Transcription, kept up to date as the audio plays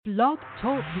Blog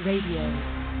Talk Radio.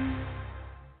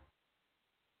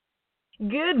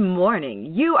 Good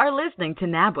morning. You are listening to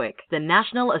Nabwic, the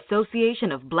National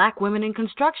Association of Black Women in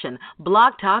Construction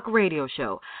Blog Talk Radio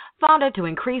Show, founded to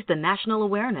increase the national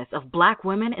awareness of Black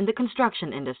women in the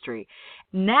construction industry.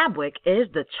 Nabwic is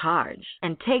the charge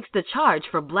and takes the charge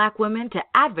for Black women to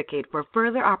advocate for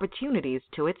further opportunities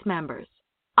to its members.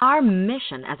 Our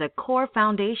mission as a core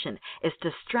foundation is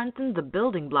to strengthen the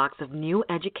building blocks of new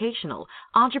educational,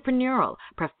 entrepreneurial,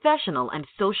 professional, and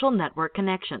social network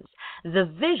connections. The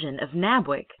vision of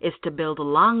Nabwic is to build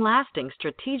long-lasting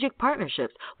strategic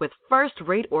partnerships with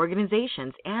first-rate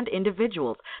organizations and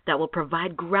individuals that will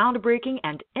provide groundbreaking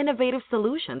and innovative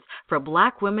solutions for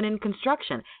Black women in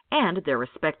construction and their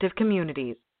respective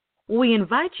communities. We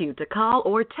invite you to call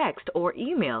or text or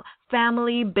email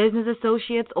family, business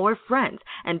associates, or friends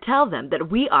and tell them that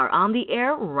we are on the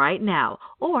air right now,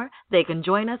 or they can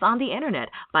join us on the internet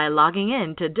by logging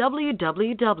in to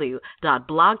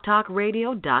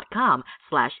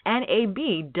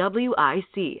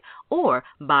www.blogtalkradio.com/NABWIC or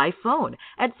by phone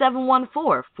at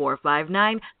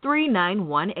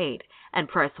 714-459-3918 and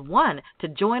press 1 to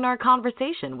join our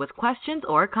conversation with questions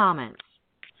or comments.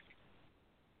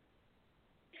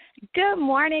 Good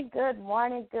morning, and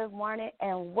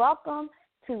welcome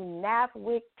to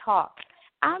Nabwic Talk.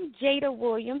 I'm Jada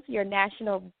Williams, your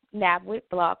National Nabwic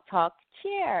Blog Talk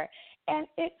Chair, and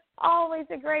it's always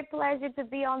a great pleasure to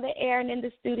be on the air and in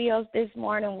the studios this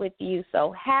morning with you.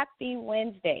 So happy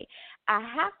Wednesday. I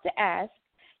have to ask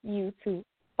you to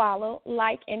follow,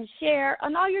 like, and share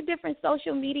on all your different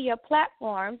social media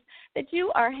platforms that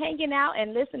you are hanging out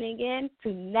and listening in to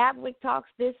Nabwic Talks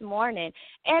this morning,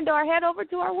 and or head over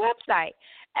to our website,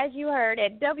 as you heard,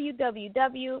 at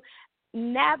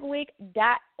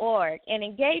www.nabwic.org and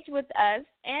engage with us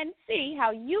and see how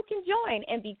you can join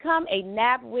and become a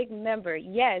Nabwic member.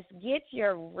 Yes, get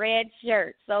your red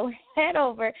shirt. So head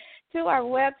over to our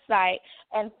website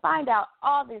and find out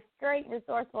all this great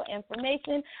resourceful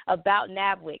information about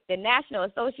Nabwic, the National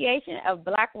Association of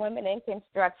Black Women in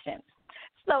Construction.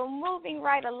 So moving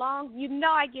right along, you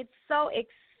know I get so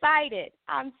excited.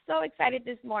 I'm so excited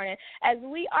this morning as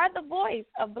we are the voice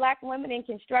of Black women in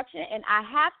construction, and I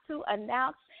have to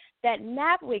announce that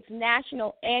Nabwic's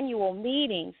national annual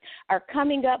meetings are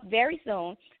coming up very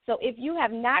soon. So if you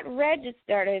have not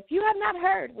registered, or if you have not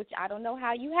heard, which I don't know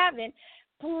how you haven't,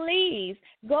 please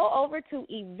go over to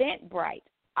Eventbrite.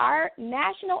 Our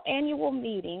national annual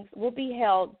meetings will be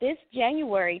held this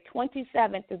January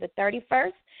 27th through the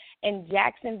 31st in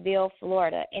Jacksonville,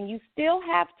 Florida. And you still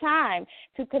have time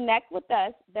to connect with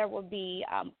us. There will be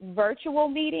virtual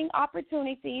meeting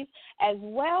opportunities as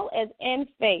well as in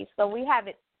face. So we have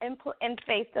it in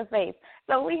face-to-face.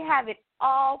 So we have it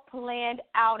all planned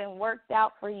out and worked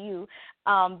out for you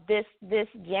this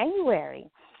January.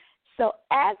 So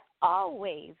as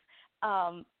always,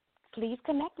 please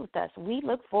connect with us. We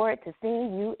look forward to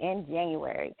seeing you in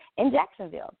January in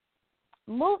Jacksonville.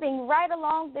 Moving right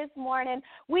along this morning,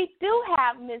 we do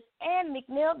have Miss Ann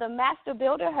McNeil, the master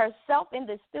builder herself, in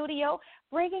the studio,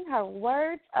 bringing her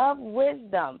words of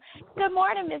wisdom. Good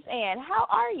morning, Miss Ann. How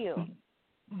are you?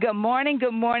 Good morning,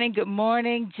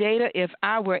 Jada. If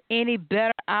I were any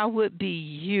better, I would be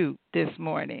you this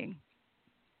morning.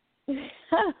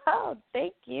 Oh,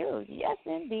 thank you. Yes,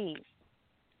 indeed.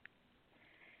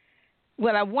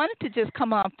 Well, I wanted to just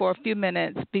come on for a few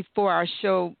minutes before our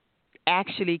show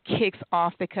actually kicks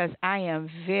off because I am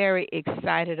very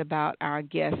excited about our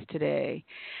guest today.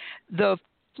 The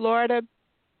Florida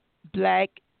Black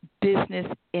Business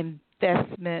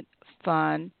Investment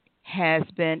Fund has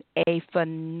been a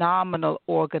phenomenal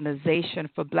organization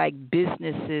for Black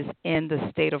businesses in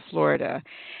the state of Florida.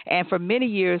 And for many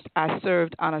years, I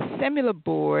served on a similar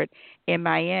board in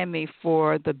Miami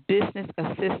for the Business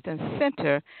Assistance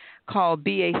Center called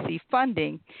BAC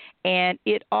Funding, and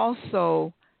it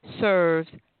also serves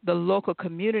the local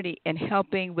community in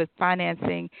helping with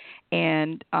financing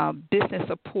and business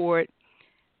support,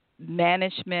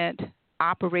 management,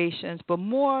 operations, but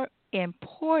more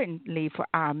importantly for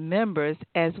our members,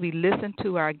 as we listen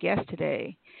to our guest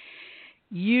today,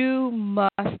 you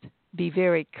must be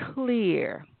very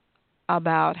clear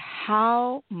about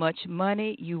how much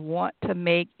money you want to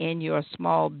make in your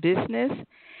small business.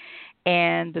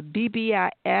 And the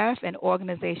BBIF and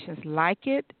organizations like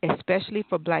it, especially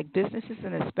for Black businesses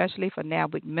and especially for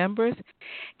Nabwic members,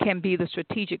 can be the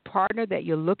strategic partner that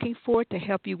you're looking for to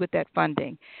help you with that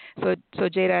funding. So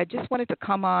Jada, I just wanted to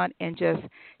come on and just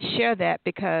share that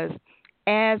because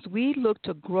as we look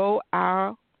to grow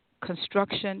our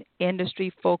construction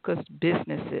industry-focused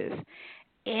businesses,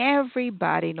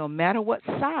 everybody, no matter what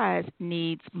size,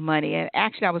 needs money. And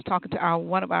actually, I was talking to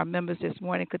one of our members this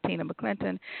morning, Katina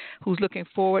McClinton, who's looking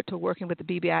forward to working with the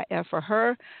BBIF for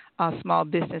her small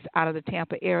business out of the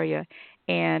Tampa area.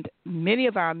 And many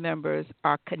of our members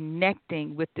are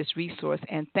connecting with this resource.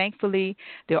 And thankfully,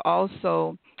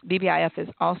 BBIF is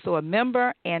also a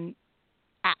member, and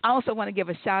I also want to give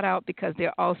a shout out because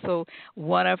they're also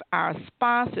one of our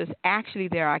sponsors. Actually,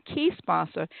 they're our key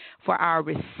sponsor for our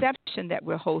reception that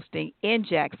we're hosting in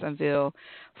Jacksonville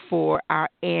for our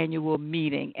annual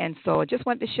meeting. And so I just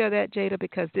wanted to share that, Jada,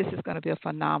 because this is going to be a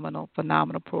phenomenal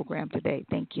program today.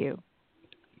 Thank you.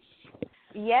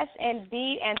 Yes,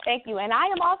 indeed, and thank you. And I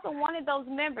am also one of those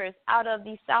members out of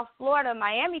the South Florida,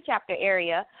 Miami chapter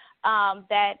area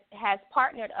that has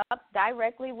partnered up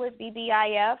directly with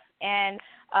BBIF and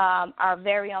our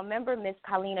very own member, Ms.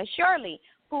 Caleena Shirley,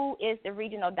 who is the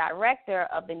regional director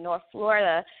of the North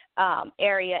Florida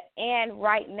area and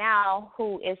right now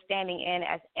who is standing in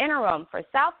as interim for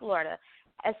South Florida,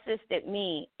 assisted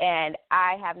me. And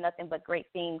I have nothing but great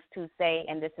things to say,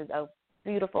 and this is a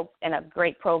beautiful and a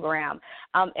great program,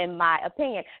 in my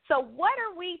opinion. So what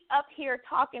are we up here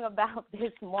talking about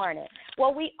this morning?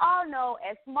 Well, we all know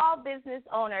as small business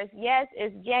owners, yes,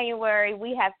 it's January.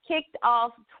 We have kicked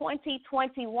off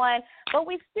 2021, but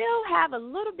we still have a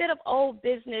little bit of old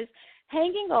business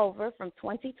hanging over from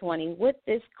 2020 with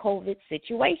this COVID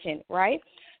situation, right?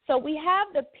 So we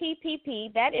have the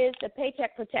PPP, that is the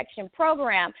Paycheck Protection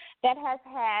Program, that has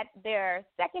had their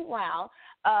second round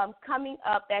coming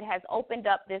up, that has opened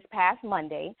up this past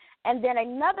Monday, and then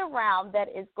another round that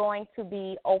is going to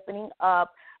be opening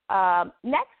up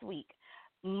next week,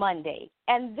 Monday.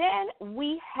 And then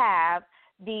we have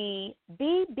the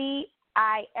Bbif,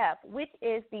 which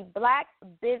is the Black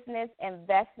Business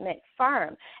Investment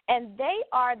Firm, and they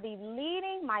are the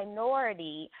leading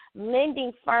minority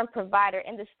lending firm provider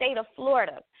in the state of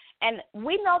Florida. And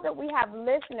we know that we have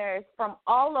listeners from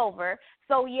all over,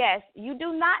 so yes, you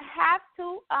do not have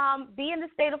to be in the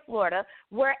state of Florida.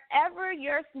 Wherever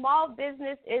your small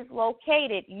business is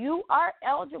located, you are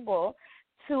eligible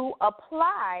to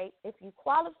apply. If you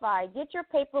qualify, get your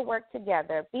paperwork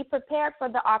together, be prepared for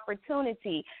the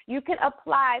opportunity. You can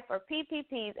apply for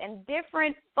PPPs and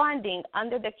different funding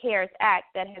under the CARES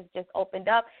Act that has just opened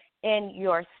up in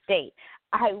your state.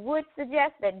 I would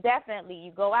suggest that definitely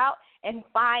you go out and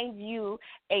find you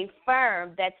a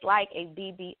firm that's like a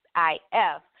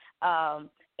BBIF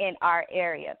in our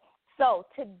area. So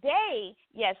today,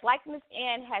 yes, like Ms.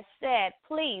 Ann has said,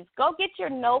 please go get your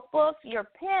notebooks, your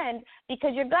pens,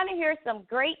 because you're going to hear some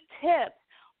great tips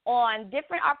on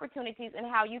different opportunities and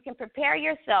how you can prepare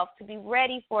yourself to be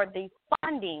ready for the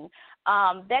funding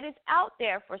that is out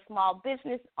there for small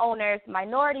business owners,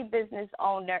 minority business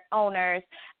owners,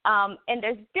 and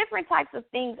there's different types of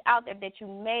things out there that you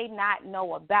may not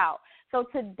know about. So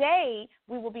today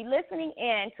we will be listening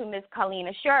in to Ms.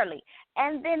 Caleena Shirley.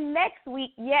 And then next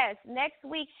week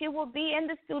she will be in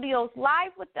the studios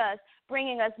live with us,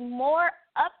 bringing us more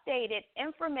updated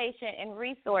information and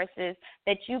resources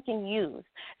that you can use.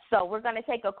 So we're going to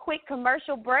take a quick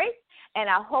commercial break, and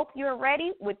I hope you're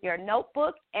ready with your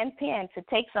notebook and pen to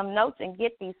take some notes and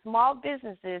get these small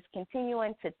businesses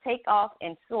continuing to take off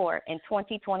and soar in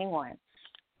 2021.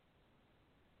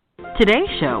 Today's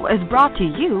show is brought to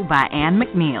you by Ann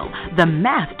McNeil, the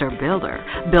Master Builder,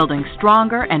 building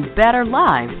stronger and better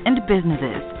lives and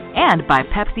businesses, and by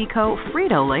PepsiCo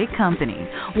Frito-Lay Company,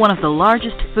 one of the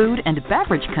largest food and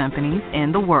beverage companies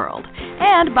in the world,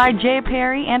 and by J.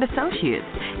 Perry and Associates,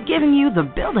 giving you the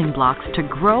building blocks to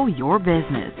grow your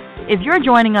business. If you're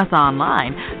joining us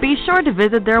online, be sure to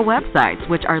visit their websites,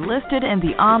 which are listed in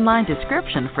the online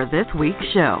description for this week's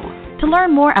show. To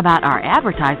learn more about our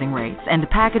advertising rates and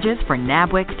packages for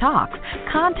Nabwic Talks,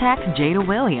 contact Jada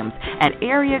Williams at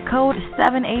area code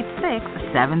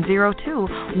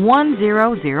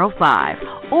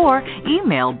 786-702-1005 or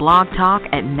email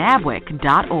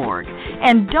blogtalk@nabwic.org.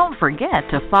 And don't forget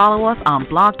to follow us on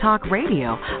Blog Talk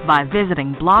Radio by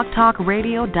visiting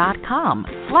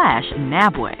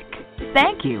blogtalkradio.com/Nabwic.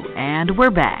 Thank you, and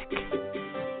we're back.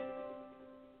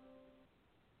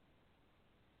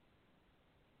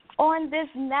 On this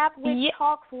Nabwic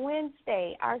Talks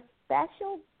Wednesday, our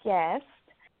special guest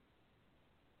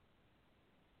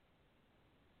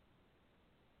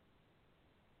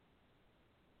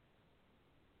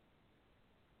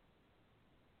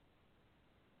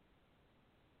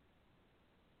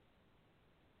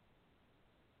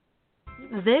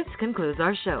This concludes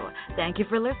our show. Thank you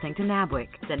for listening to Nabwic,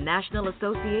 the National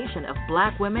Association of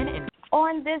Black Women in...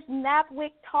 On this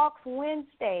Nabwic Talks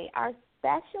Wednesday, our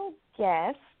special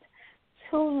guest,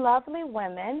 two lovely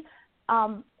women,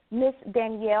 Miss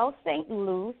Danielle St.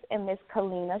 Luce, and Miss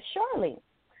Caleena Shirley.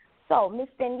 So Miss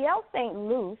Danielle St.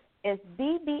 Luce is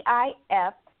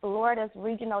BBIF Florida's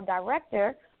Regional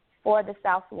Director for the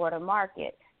South Florida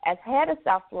market. As head of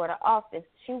South Florida office,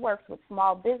 she works with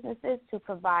small businesses to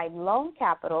provide loan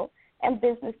capital and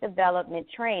business development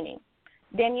training.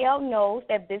 Danielle knows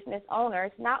that business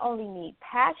owners not only need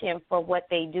passion for what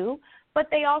they do, but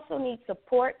they also need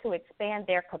support to expand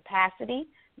their capacity,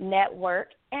 network,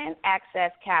 and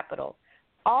access capital,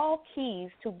 all keys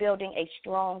to building a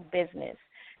strong business.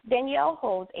 Danielle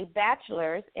holds a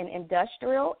bachelor's in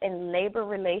industrial and labor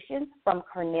relations from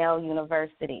Cornell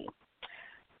University.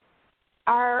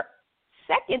 Our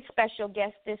second special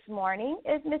guest this morning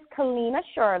is Miss Caleena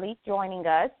Shirley joining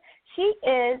us. She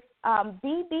is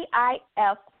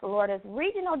BBIF Florida's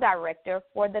Regional Director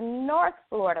for the North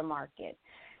Florida market.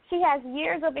 She has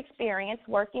years of experience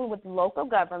working with local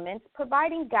governments,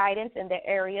 providing guidance in the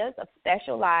areas of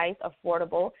specialized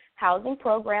affordable housing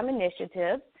program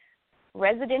initiatives,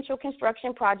 residential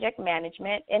construction project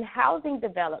management, and housing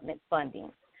development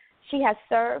funding. She has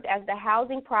served as the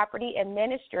housing property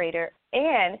administrator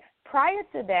and, prior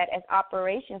to that, as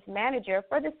operations manager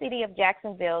for the City of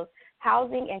Jacksonville's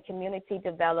Housing and Community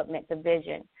Development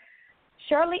Division.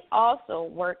 Shirley also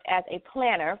worked as a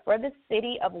planner for the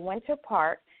City of Winter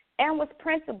Park and was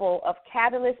principal of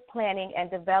Catalyst Planning and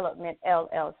Development,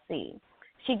 LLC.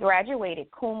 She graduated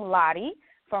cum laude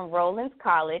from Rollins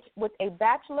College with a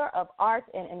Bachelor of Arts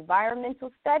in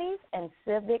Environmental Studies and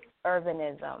Civic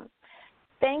Urbanism.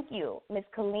 Thank you, Ms.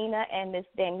 Caleena and Ms.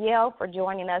 Danielle, for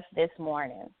joining us this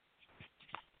morning.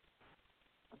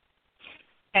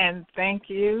 And thank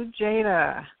you,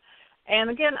 Jada.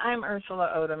 And again, I'm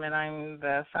Ursula Odom, and I'm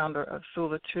the founder of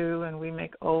Sula 2, and we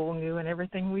make old new in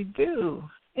everything we do.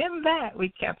 In that, we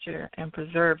capture and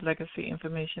preserve legacy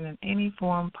information in any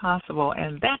form possible,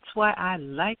 and that's why I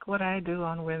like what I do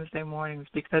on Wednesday mornings,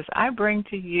 because I bring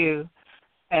to you,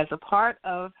 as a part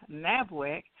of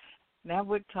Nabwic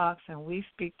Talks, and we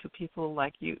speak to people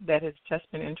like you that has just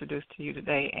been introduced to you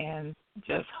today, and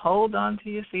just hold on to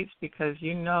your seats because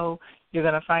you know you're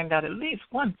going to find out at least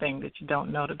one thing that you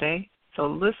don't know today. So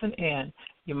listen in.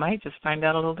 You might just find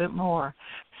out a little bit more.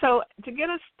 So to get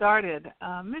us started,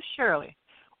 Ms. Shirley,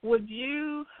 would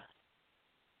you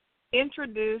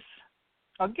introduce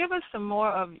or give us some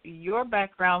more of your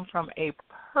background from a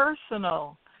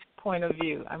personal point of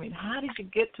view? I mean, how did you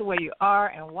get to where you are,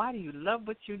 and why do you love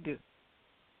what you do?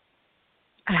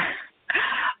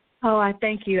 Oh, I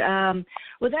thank you.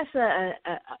 Well, that's an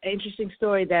interesting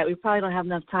story that we probably don't have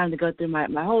enough time to go through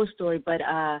my whole story, but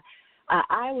I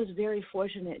was very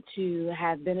fortunate to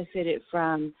have benefited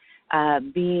from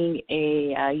being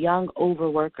a young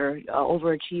overachiever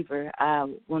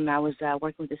when I was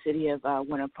working with the city of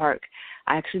Winter Park.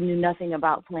 I actually knew nothing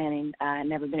about planning. I had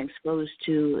never been exposed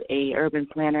to a urban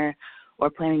planner or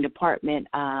planning department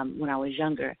when I was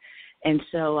younger. And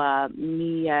so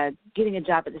me getting a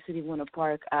job at the city of Winter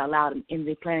Park in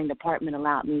the planning department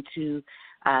allowed me to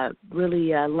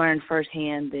really learn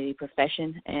firsthand the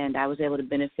profession, and I was able to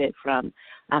benefit from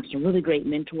some really great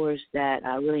mentors that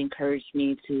really encouraged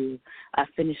me to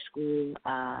finish school,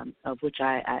 of which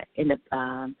I ended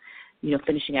up,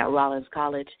 finishing at Rollins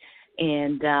College,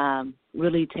 and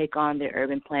really take on the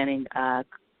urban planning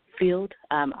field.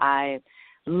 I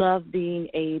love being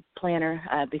a planner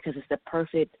because it's the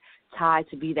perfect tie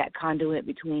to be that conduit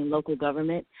between local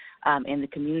government and the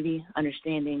community,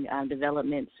 understanding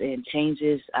developments and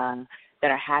changes that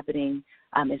are happening.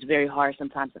 It's very hard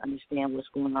sometimes to understand what's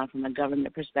going on from a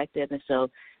government perspective, and so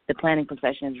the planning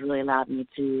profession has really allowed me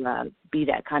to be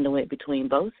that conduit between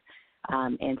both.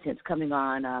 And since coming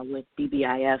on with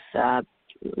BBIF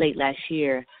late last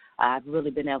year, I've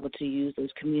really been able to use those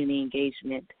community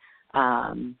engagement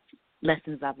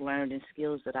lessons I've learned and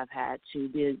skills that I've had to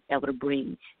be able to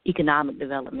bring economic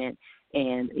development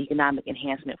and economic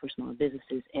enhancement for small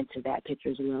businesses into that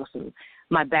picture as well. So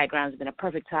my background has been a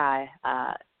perfect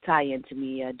tie-in to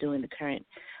me doing the current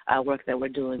work that we're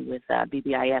doing with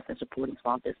BBIF and supporting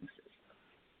small businesses.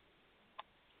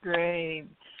 Great.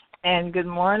 And good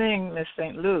morning, Ms.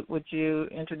 St. Luke. Would you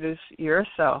introduce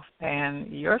yourself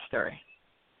and your story?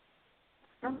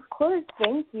 Of course,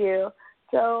 thank you.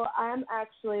 So I'm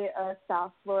actually a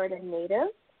South Florida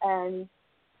native, and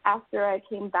after I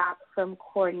came back from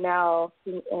Cornell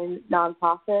in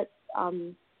nonprofits,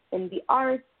 in the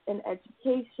arts, in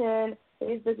education,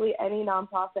 basically any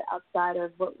nonprofit outside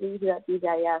of what we do at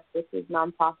BBIF, which is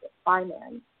nonprofit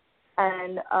finance.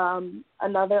 And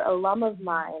another alum of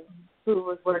mine who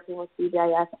was working with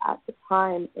BBIF at the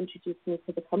time introduced me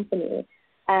to the company.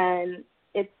 And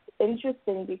it's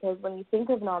interesting because when you think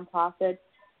of nonprofits,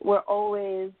 we're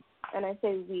always, and I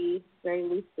say we very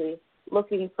loosely,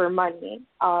 looking for money.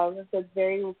 So it's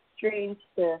very strange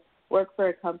to work for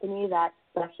a company that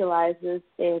specializes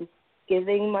in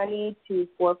giving money to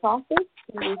for-profits.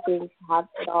 We think have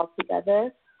it all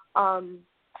together. So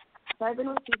I've been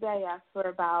with Bbif for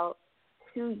about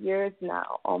 2 years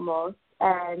now, almost,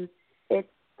 and it's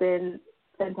been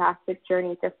a fantastic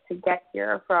journey just to get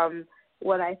here from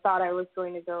what I thought I was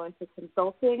going to go into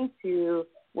consulting to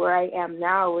where I am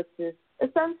now, which is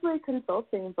essentially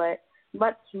consulting, but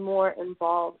much more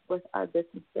involved with our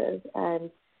businesses, and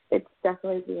it's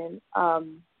definitely been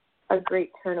a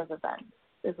great turn of events,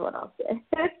 is what I'll say.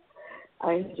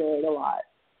 I enjoy it a lot.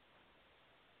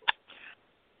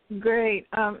 Great.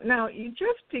 Now, you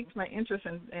just piqued my interest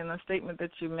in a statement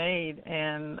that you made,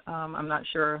 and I'm not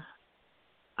sure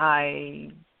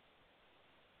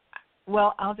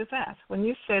well, I'll just ask. When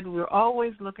you said we're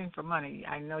always looking for money,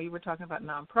 I know you were talking about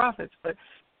nonprofits, but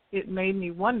it made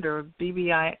me wonder,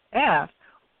 Bbif,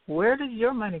 where does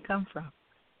your money come from?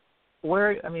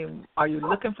 Are you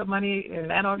looking for money in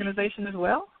that organization as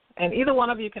well? And either one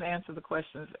of you can answer the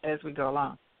questions as we go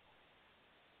along.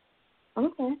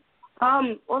 Okay.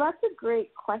 Well, that's a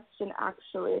great question,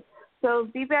 actually. So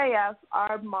Bbif,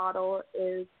 our model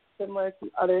is similar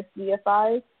to other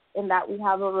CDFIs in that we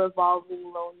have a revolving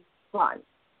loan fund.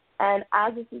 And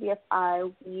as a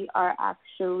CDFI, we are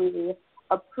actually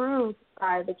approved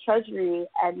by the Treasury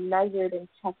and measured and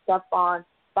checked up on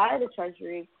by the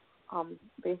Treasury,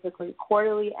 basically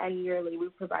quarterly and yearly. We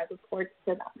provide reports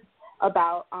to them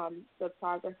about the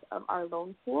progress of our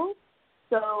loan pools.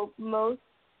 So most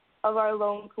of our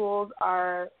loan pools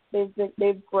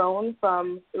they've grown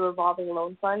from the revolving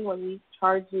loan fund. When we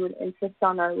charge you an interest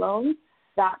on our loans,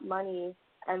 that money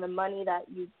and the money that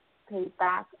you pay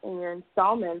back in your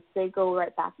installments, they go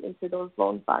right back into those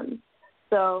loan funds.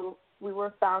 So we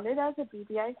were founded as a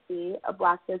BBIC, a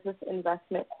Black Business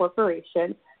Investment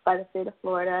Corporation, by the state of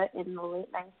Florida in the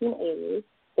late 1980s.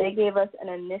 They gave us an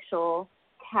initial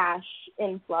cash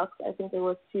influx. I think it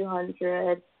was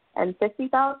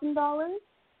 $250,000,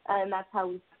 and that's how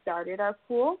we started our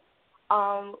pool.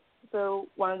 So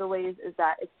one of the ways is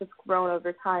that it's just grown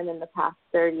over time in the past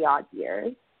 30-odd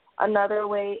years. Another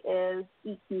way is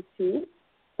EQT.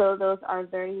 So those are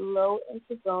very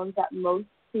low-interest loans that most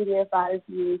CDFIs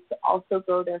use to also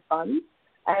grow their funds.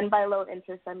 And by low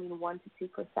interest, I mean 1% to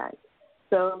 2%.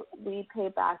 So we pay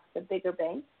back the bigger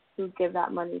banks who give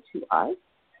that money to us.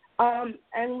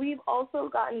 And we've also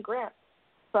gotten grants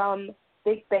from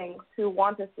big banks who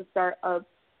want us to start a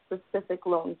specific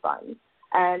loan fund.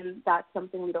 And that's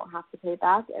something we don't have to pay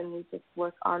back, and we just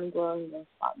work on growing those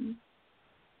funds.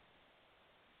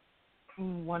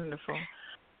 Wonderful.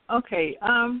 Okay.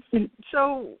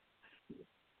 So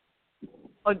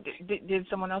did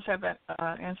someone else have an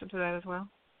answer to that as well?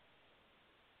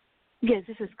 Yes,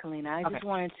 this is Caleena. I just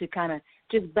wanted to kind of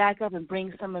just back up and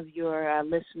bring some of your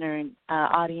listener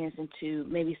audience into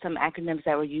maybe some acronyms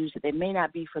that were used that they may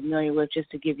not be familiar with, just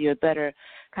to give you a better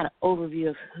kind of overview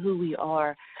of who we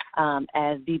are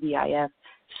as Bbif.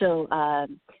 So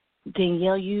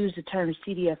Danielle used the term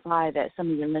CDFI that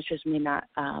some of your listeners may not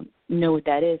know what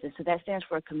that is. And so that stands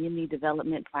for a Community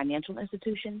Development Financial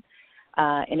Institution.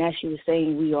 And as she was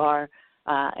saying, we are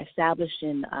established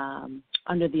in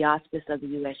under the auspice of the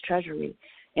U.S. Treasury.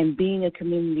 And being a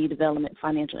community development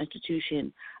financial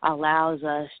institution allows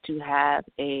us to have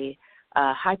a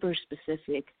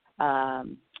hyper-specific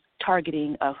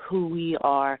targeting of who we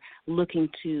are looking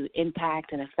to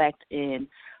impact and affect in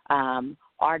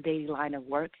our daily line of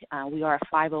work. We are a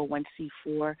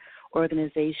 501c4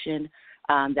 organization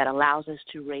that allows us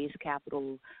to raise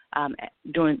capital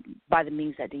by the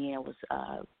means that Danielle was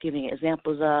giving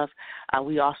examples of.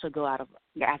 We also go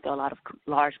after a lot of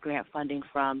large grant funding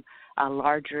from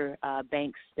larger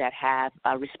banks that have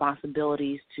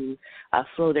responsibilities to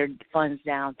flow their funds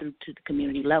down through to the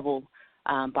community level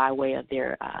by way of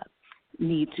their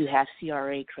need to have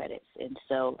CRA credits. And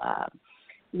so I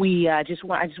just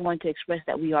wanted to express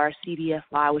that we are a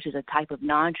CDFI, which is a type of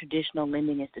non-traditional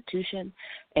lending institution,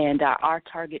 and our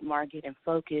target market and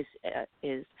focus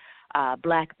is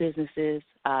Black businesses,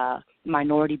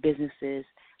 minority businesses,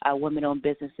 women-owned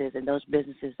businesses, and those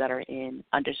businesses that are in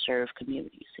underserved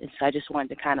communities. And so I just wanted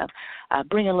to kind of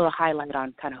bring a little highlight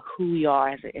on kind of who we are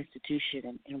as an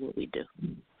institution and what we do.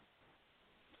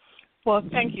 Well,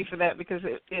 thank you for that, because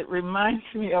it reminds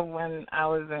me of when I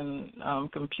was in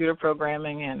computer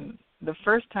programming, and the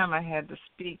first time I had to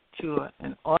speak to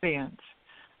an audience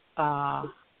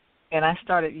and I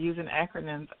started using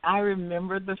acronyms, I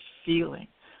remember the feeling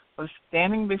of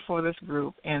standing before this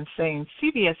group and saying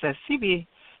CBSS,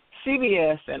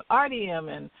 CBS, and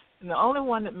RDM, And the only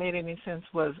one that made any sense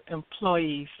was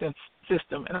employee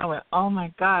system. And I went, oh,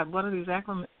 my God, what do these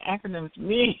acronyms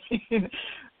mean?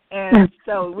 And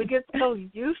so we get so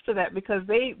used to that because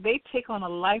they take on a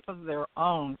life of their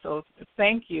own. So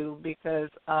thank you, because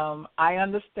I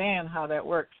understand how that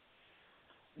works.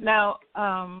 Now,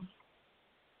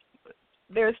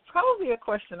 there's probably a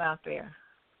question out there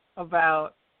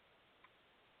about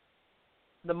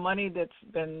the money that's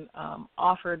been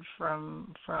offered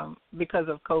from because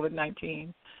of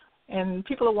COVID-19, and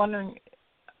people are wondering,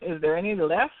 is there any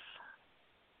left?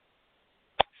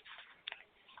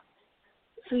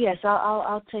 So yes,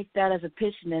 I'll take that as a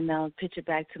pitch, and then I'll pitch it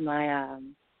back to my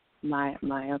my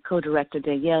co-director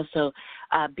Danielle. So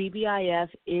BBIF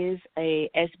is a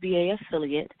SBA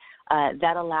affiliate.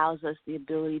 That allows us the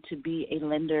ability to be a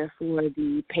lender for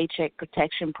the Paycheck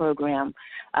Protection Program,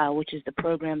 which is the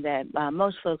program that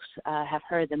most folks have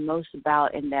heard the most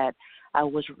about, and that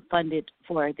was funded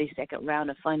for the second round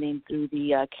of funding through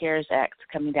the CARES Act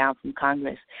coming down from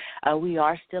Congress. We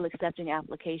are still accepting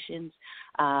applications.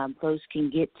 Folks can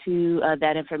get to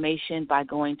that information by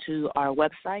going to our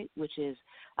website, which is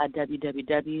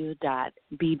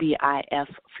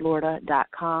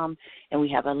www.bbiflorida.com, and we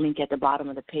have a link at the bottom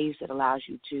of the page that allows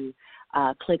you to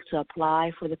click to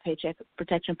apply for the Paycheck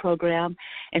Protection Program.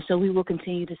 And so we will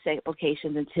continue to take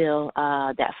applications until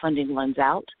that funding runs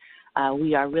out.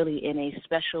 We are really in a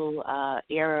special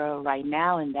era right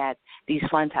now in that these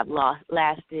funds have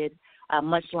lasted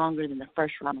much longer than the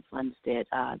first round of funds did.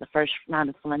 The first round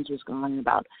of funds was going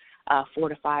about 4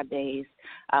 to 5 days.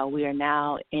 We are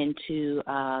now into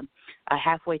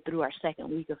halfway through our second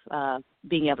week of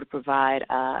being able to provide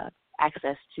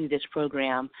access to this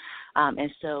program.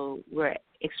 And so we're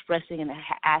expressing and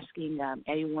asking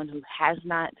anyone who has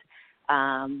not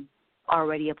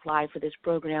already applied for this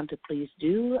program to please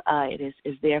do. It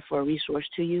is there for a resource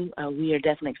to you. We are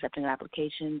definitely accepting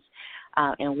applications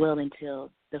and will until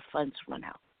the funds run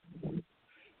out.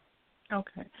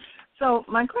 Okay. So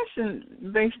my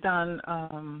question, based on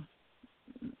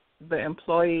the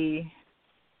employee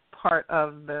part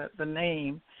of the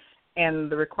name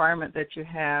and the requirement that you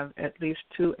have at least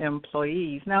 2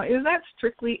 employees. Now, is that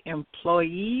strictly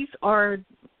employees or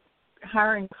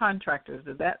hiring contractors?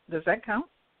 Does that count?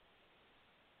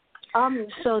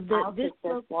 So this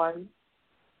one.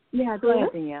 Yeah, go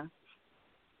ahead, Danielle.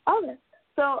 Okay.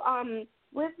 So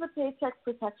with the Paycheck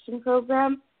Protection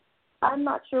Program, I'm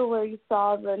not sure where you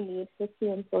saw the need for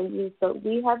 2 employees, but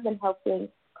we have been helping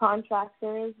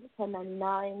contractors,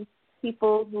 1099,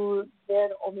 people who they're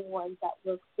the only ones that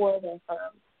work for their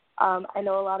firm. I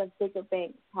know a lot of bigger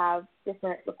banks have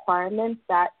different requirements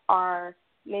that are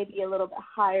maybe a little bit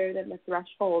higher than the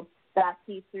threshold that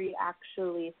P3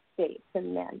 actually states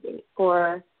and mandates.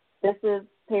 For this is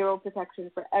payroll protection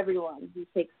for everyone who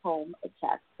takes home a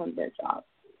check from their job.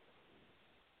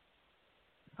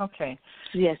 Okay.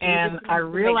 Yes. And I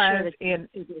realize all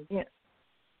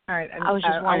right. And I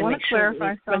want to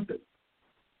clarify something.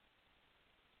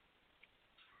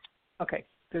 Okay.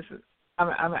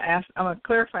 I'm going to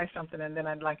clarify something, and then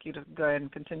I'd like you to go ahead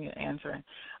and continue answering.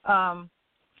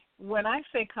 When I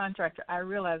say contractor, I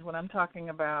realize when I'm talking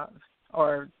about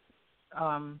or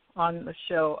on the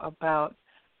show about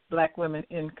Black women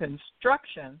in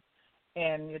construction,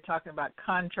 and you're talking about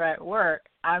contract work,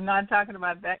 I'm not talking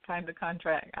about that kind of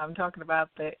contract. I'm talking about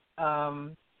the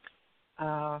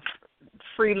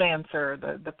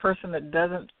freelancer, the person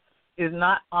that is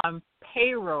not on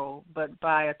payroll but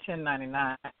by a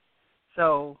 1099.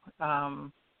 So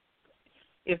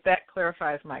if that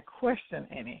clarifies my question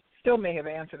any, still may have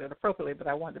answered it appropriately, but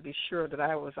I want to be sure that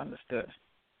I was understood.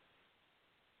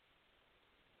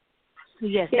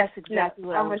 Yes, that's exactly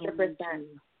what I was 100%.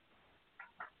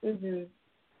 Mm-hmm.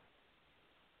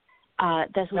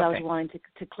 That's what I was wanting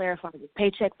to clarify. The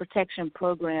Paycheck Protection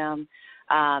Program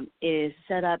is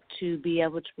set up to be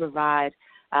able to provide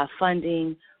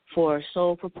funding for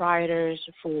sole proprietors,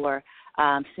 for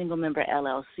single-member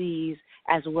LLCs,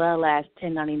 as well as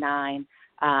 1099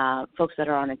 folks that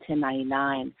are on a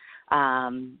 1099.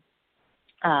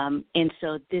 And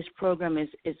so this program is,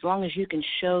 as long as you can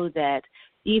show that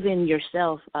even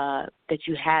yourself that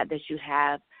you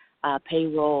have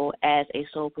payroll as a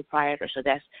sole proprietor. So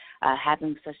that's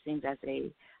having such things as a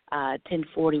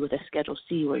 1040 with a Schedule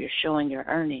C where you're showing your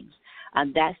earnings.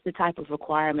 That's the type of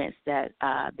requirements that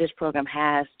this program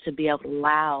has to be able to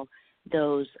allow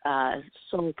those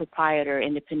sole proprietor,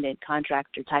 independent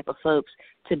contractor type of folks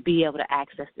to be able to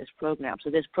access this program. So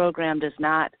this program does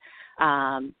not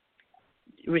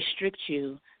restrict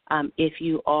you if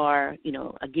you are,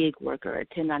 a gig worker, a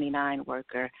 1099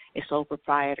 worker, a sole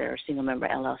proprietor, or single member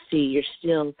LLC, you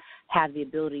still have the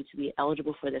ability to be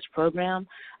eligible for this program.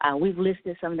 We've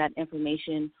listed some of that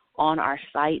information on our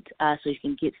site so you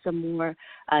can get some more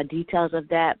details of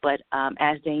that. But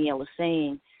as Danielle was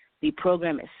saying, the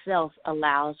program itself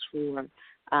allows for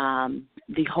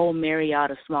the whole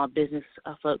myriad of small business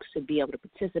folks to be able to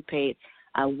participate.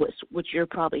 What you're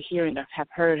probably hearing or have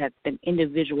heard have been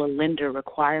individual lender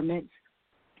requirements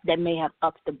that may have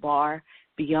upped the bar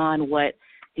beyond what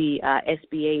the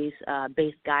SBA's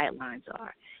base guidelines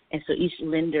are. And so each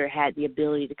lender had the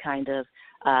ability to kind of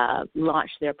launch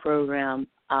their program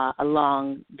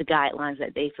along the guidelines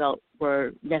that they felt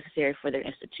were necessary for their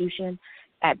institution.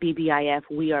 At BBIF,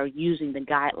 we are using the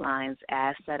guidelines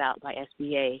as set out by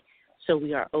SBA, so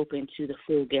we are open to the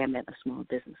full gamut of small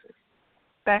businesses.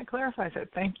 That clarifies it.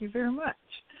 Thank you very much.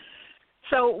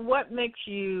 So what makes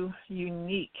you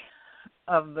unique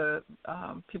of the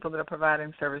people that are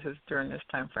providing services during this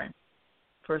time frame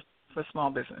for small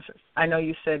businesses? I know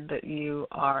you said that you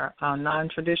are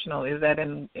non-traditional. Is that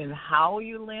in how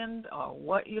you lend or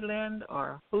what you lend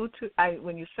or who to?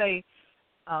 When you say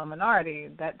minority,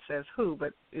 that says who,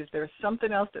 but is there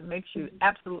something else that makes you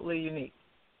absolutely unique?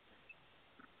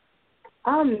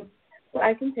 Well,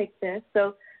 I can take this.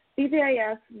 So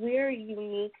BBIF, we're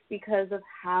unique because of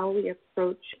how we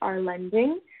approach our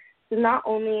lending. So not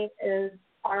only is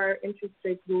our interest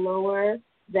rate lower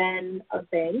than a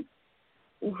bank,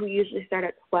 who usually start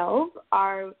at 12,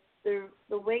 the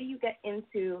way you get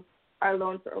into our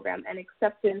loan program and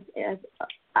acceptance as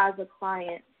a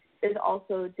client is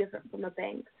also different from a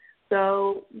bank.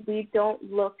 So we don't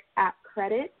look at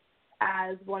credit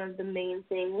as one of the main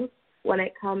things when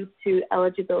it comes to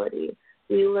eligibility.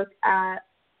 We look at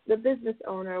the business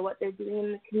owner, what they're doing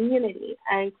in the community,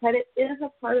 and credit is a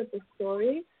part of the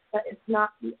story, but it's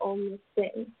not the only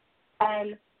thing.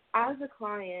 And as a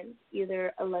client,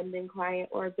 either a lending client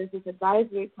or a business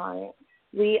advisory client,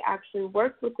 we actually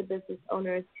work with the business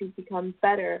owners to become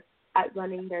better at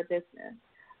running their business.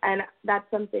 And that's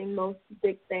something most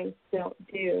big banks don't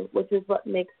do, which is what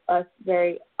makes us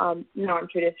very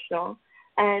non-traditional.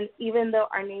 And even though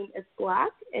our name is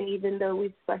Black, and even though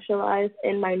we specialize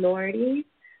in minorities,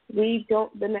 we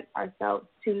don't limit ourselves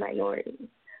to minorities.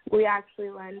 We actually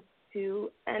lend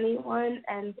to anyone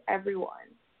and everyone.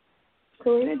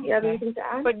 Caleena, do you have anything to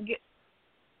add?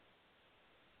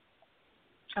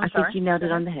 I think you nailed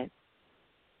it on the head.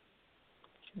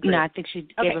 Great. No, I think she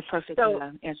gave a perfect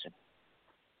answer.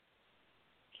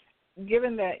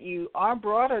 Given that you are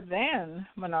broader than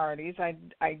minorities,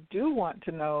 I do want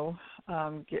to know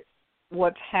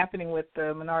what's happening with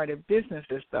the minority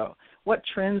businesses, though. What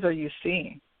trends are you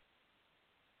seeing?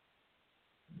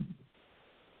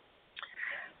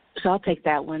 So I'll take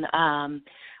that one.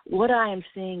 What I am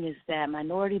seeing is that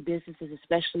minority businesses,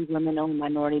 especially women-owned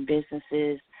minority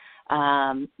businesses,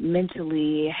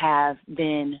 mentally have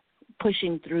been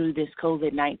pushing through this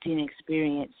COVID-19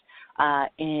 experience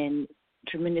in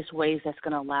tremendous ways that's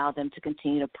going to allow them to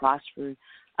continue to prosper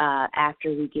after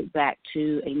we get back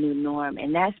to a new norm.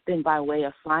 And that's been by way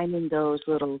of finding those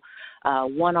little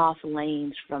one-off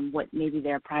lanes from what maybe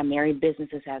their primary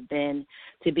businesses have been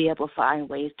to be able to find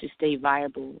ways to stay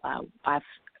viable. I've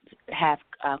have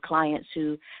clients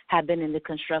who have been in the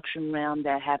construction realm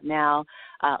that have now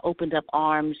opened up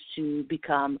arms to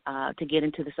become to get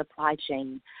into the supply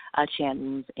chain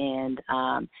channels and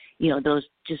those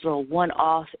just little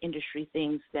one-off industry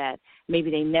things that maybe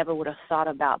they never would have thought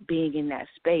about being in that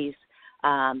space.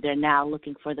 They're now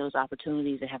looking for those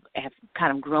opportunities that have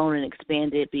kind of grown and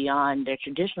expanded beyond their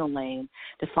traditional lane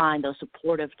to find those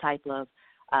supportive type of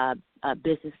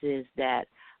businesses that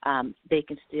they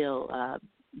can still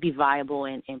be viable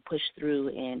and push through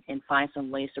and find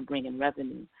some ways to bring in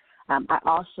revenue. I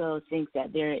also think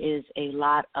that there is a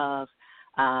lot of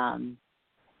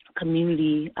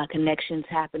community connections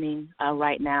happening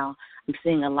right now. I'm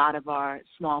seeing a lot of our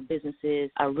small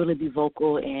businesses really be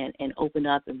vocal and open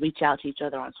up and reach out to each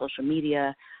other on social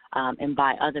media and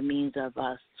by other means of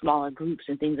smaller groups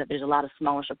and things. That there's a lot of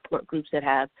smaller support groups that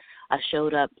have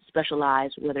showed up,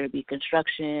 specialized, whether it be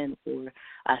construction or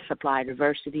supply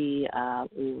diversity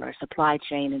or supply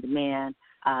chain and demand.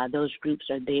 Those groups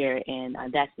are there, and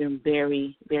that's been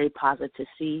very, very positive to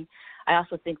see. I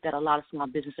also think that a lot of small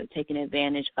businesses are taking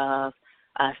advantage of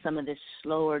some of this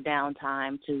slower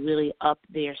downtime to really up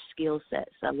their skill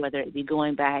sets, whether it be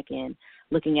going back and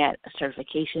looking at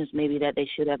certifications maybe that they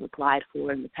should have applied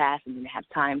for in the past and then have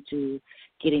time to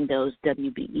getting those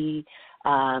WBE,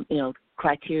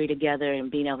 criteria together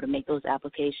and being able to make those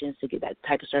applications to get that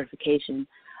type of certification,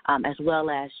 as well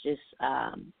as just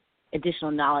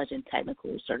additional knowledge and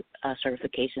technical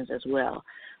certifications as well.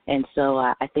 And so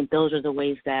I think those are the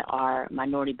ways that our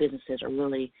minority businesses are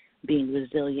really being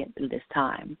resilient through this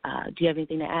time. Do you have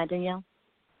anything to add, Danielle?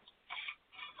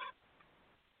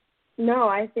 No,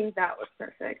 I think that was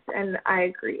perfect, and I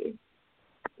agree.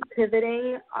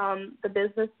 Pivoting the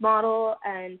business model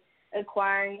and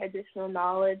acquiring additional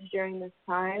knowledge during this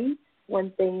time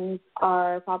when things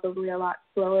are probably a lot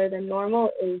slower than normal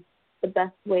is the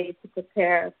best way to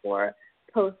prepare for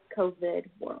post-COVID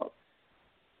world.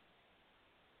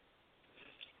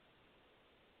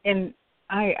 And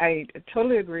I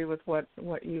totally agree with what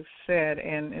you've said.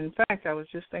 And, in fact, I was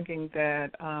just thinking that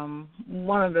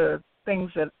one of the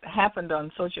things that happened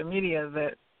on social media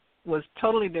that was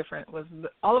totally different was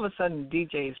all of a sudden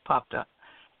DJs popped up,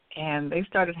 and they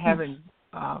started having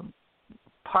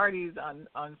parties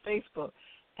on Facebook,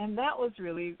 and that was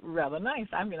really rather nice.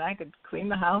 I mean, I could clean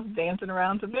the house dancing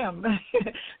around to them.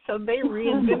 So they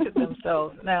reinvented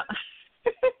themselves. Now,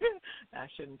 I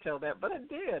shouldn't tell that, but I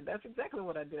did. That's exactly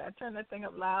what I did. I turned that thing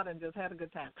up loud and just had a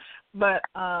good time. But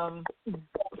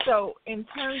so in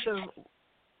terms of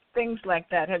things like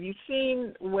that, have you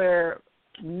seen where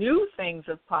new things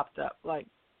have popped up, like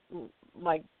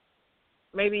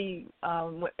maybe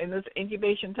in this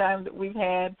incubation time that we've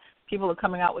had, people are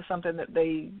coming out with something that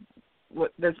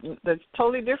that's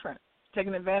totally different,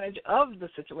 taking advantage of the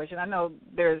situation. I know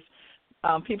there's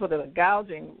people that are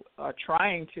gouging or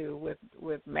trying to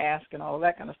with masks and all of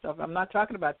that kind of stuff. I'm not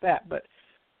talking about that, but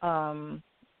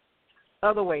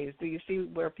other ways. Do you see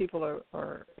where people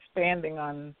are expanding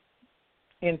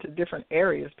into different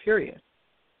areas, period?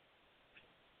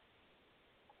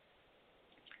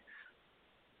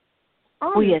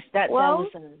 Yes, that was.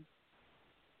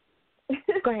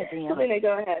 Go ahead, Danielle.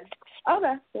 Go ahead.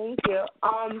 Okay, thank you.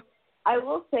 I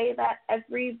will say that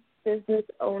every business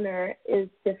owner is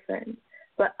different,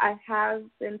 but I have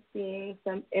been seeing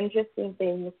some interesting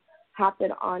things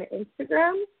happen on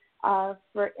Instagram.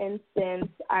 For instance,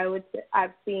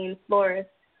 I've seen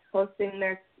florists hosting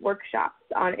their workshops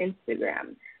on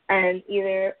Instagram and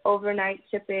either overnight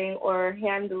shipping or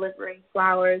hand delivering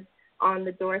flowers on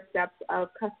the doorsteps of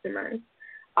customers.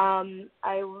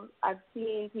 I've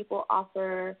seen people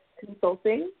offer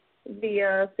consulting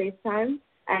via FaceTime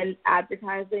and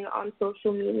advertising on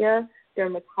social media,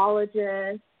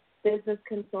 dermatologists, business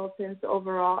consultants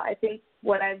overall. I think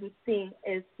what I've been seeing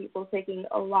is people taking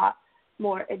a lot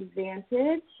more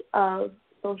advantage of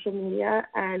social media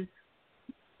and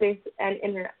the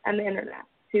internet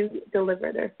to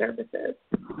deliver their services.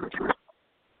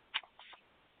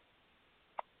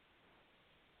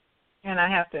 And I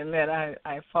have to admit,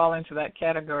 I fall into that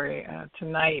category.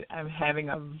 Tonight I'm having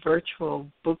a virtual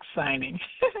book signing.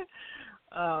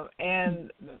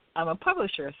 And I'm a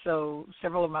publisher, so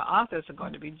several of my authors are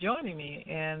going to be joining me.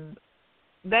 And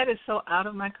that is so out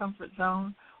of my comfort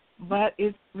zone, but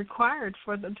it's required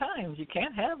for the times. You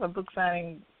can't have a book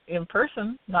signing in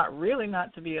person, not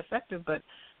to be effective. But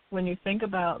when you think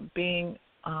about being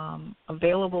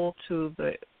available to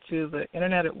the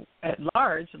internet at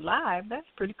large, live, that's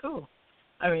pretty cool.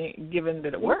 I mean, given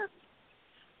that it works.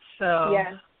 So,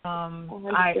 yes,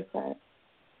 100%.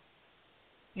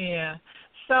 Yeah.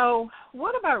 So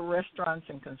what about restaurants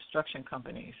and construction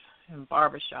companies and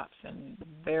barbershops? And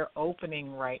they're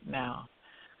opening right now.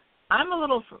 I'm a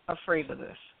little afraid of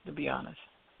this, to be honest.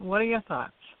 What are your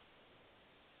thoughts?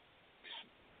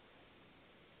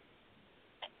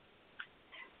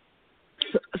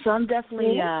 So I'm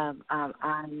definitely I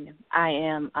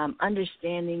am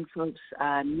understanding folks'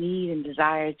 need and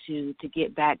desire to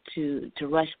get back to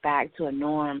rush back to a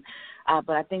norm,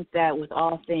 but I think that with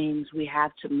all things we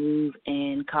have to move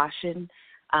in caution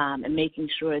and making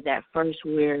sure that first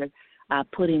we're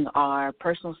putting our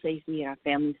personal safety and our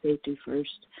family safety first,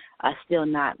 still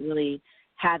not really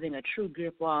having a true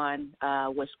grip on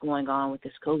what's going on with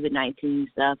this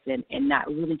COVID-19 stuff and not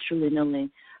really truly knowing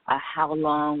how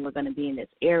long we're going to be in this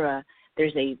era.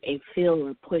 There's a feel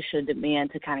or push or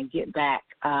demand to kind of get back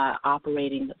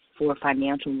operating for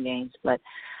financial gains. But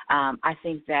I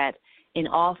think that in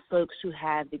all folks who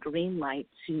have the green light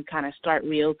to kind of start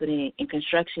reopening, and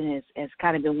construction has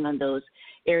kind of been one of those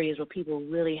areas where people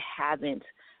really haven't,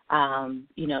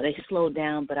 they slowed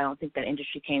down, but I don't think that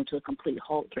industry came to a complete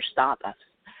halt or stop us.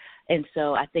 And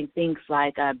so I think things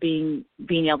like being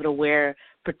able to wear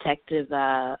protective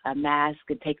a mask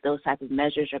and take those type of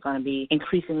measures are going to be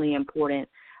increasingly important,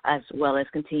 as well as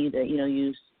continue to,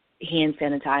 use hand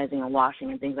sanitizing and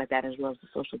washing and things like that, as well as the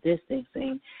social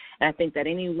distancing. And I think that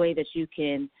any way that you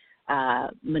can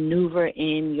maneuver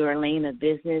in your lane of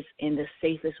business in the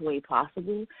safest way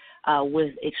possible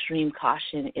with extreme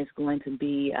caution is going to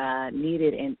be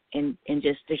needed. And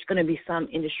just there's going to be some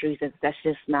industries that's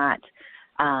just not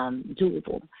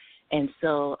doable. And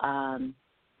so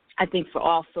I think for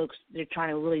all folks, they're trying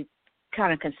to really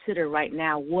kind of consider right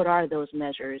now what are those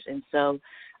measures. And so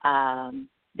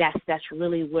that's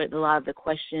really what a lot of the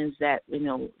questions that,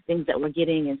 things that we're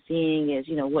getting and seeing is,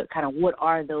 what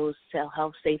are those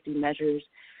health safety measures?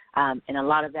 And a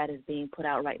lot of that is being put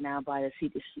out right now by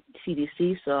the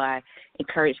CDC. So I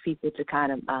encourage people to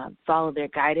kind of follow their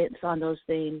guidance on those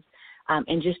things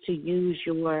and just to use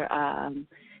your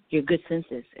good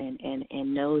senses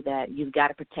and know that you've got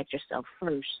to protect yourself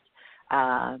first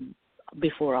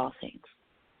before all things.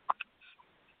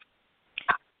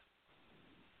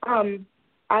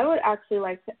 I would actually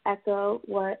like to echo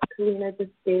what Caleena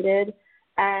just stated,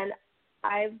 and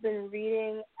I've been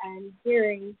reading and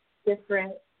hearing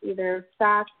different either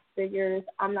facts, figures,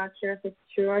 I'm not sure if it's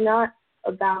true or not,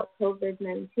 about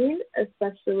COVID-19,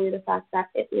 especially the fact that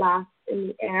it lasts in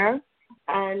the air.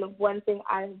 And one thing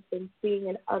I've been seeing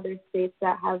in other states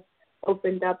that have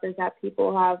opened up is that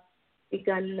people have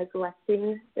begun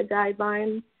neglecting the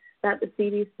guidelines that the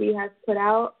CDC has put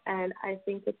out, and I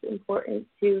think it's important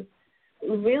to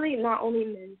really not only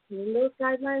maintain those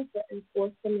guidelines, but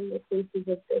enforce them in the places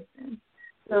of business.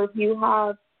 So if you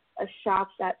have a shop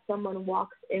that someone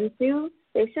walks into,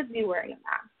 they should be wearing a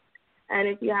mask. And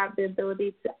if you have the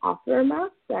ability to offer a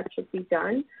mask, that should be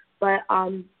done. But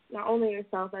not only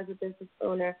yourself as a business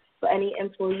owner, but any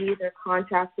employees or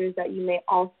contractors that you may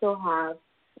also have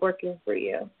working for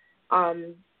you.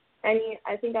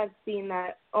 I think I've seen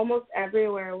that almost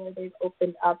everywhere where they've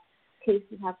opened up,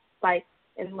 cases have spiked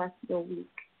in less than a week.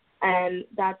 And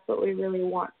that's what we really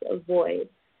want to avoid,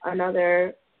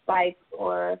 another spike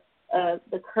or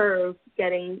the curve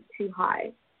getting too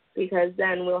high, because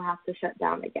then we'll have to shut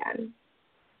down again.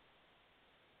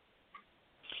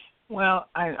 Well,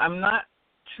 I'm not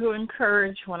too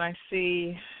encouraged when I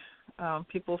see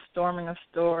people storming a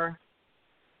store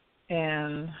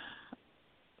and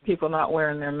people not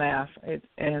wearing their masks.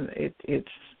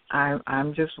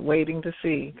 I'm just waiting to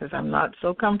see, because I'm not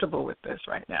so comfortable with this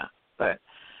right now. But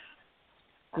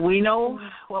we know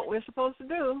what we're supposed to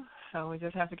do, so we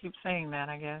just have to keep saying that,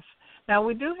 I guess. Now,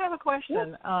 we do have a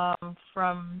question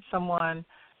from someone,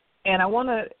 and I want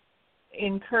to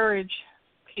encourage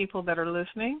people that are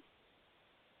listening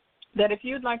that if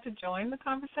you'd like to join the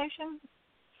conversation,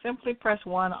 simply press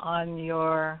 1 on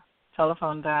your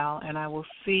telephone dial, and I will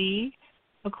see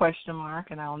a question mark,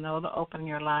 and I'll know to open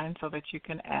your line so that you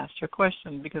can ask your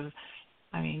question, because,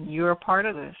 you're a part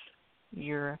of this.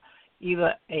 You're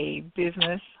either a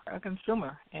business or a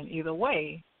consumer, and either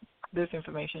way, this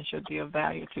information should be of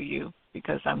value to you,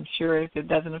 because I'm sure if it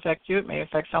doesn't affect you, it may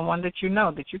affect someone that you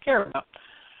know, that you care about.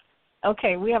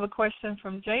 Okay, we have a question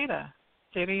from Jada.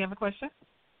 Jada, you have a question?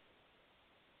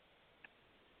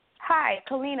 Hi,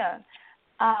 Caleena.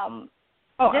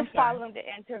 Just following the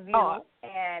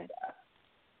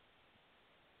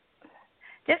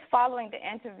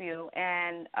interview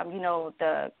and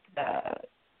the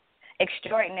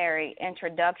extraordinary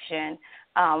introduction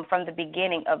from the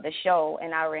beginning of the show,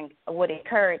 and I would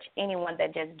encourage anyone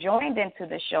that just joined into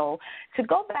the show to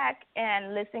go back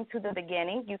and listen to the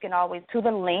beginning. You can always to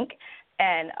the link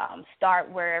and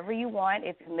start wherever you want.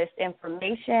 If you missed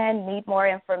information, need more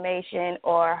information,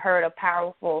 or heard a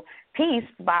powerful piece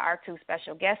by our 2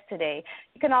 special guests today,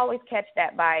 you can always catch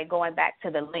that by going back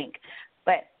to the link.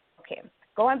 But, okay,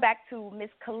 going back to Ms.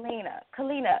 Caleena.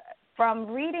 Caleena, from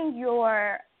reading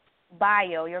your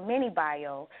bio, your mini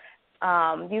bio,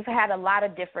 you've had a lot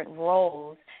of different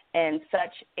roles and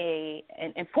such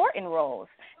an important roles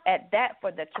at that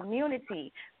for the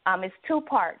community. It's 2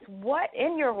 parts. What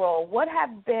in your role? What has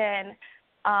been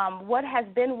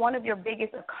one of your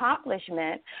biggest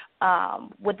accomplishments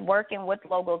with working with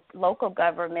local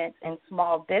governments and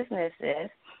small businesses?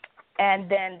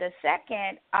 And then the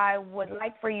second, I would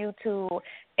like for you to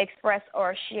express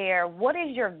or share what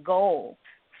is your goal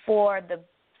for the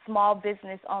small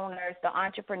business owners, the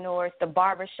entrepreneurs, the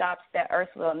barbershops that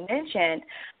Ursula mentioned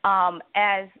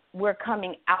as we're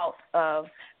coming out of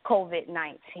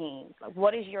COVID-19?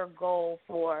 What is your goal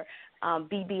for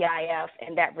BBIF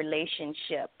and that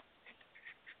relationship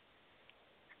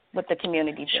with the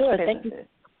community Sure, businesses?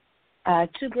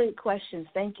 Thank you. 2 great questions.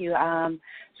 Thank you.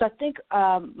 So I think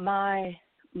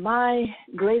my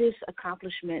greatest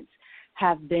accomplishments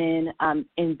have been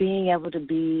in being able to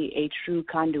be a true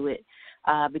conduit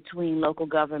between local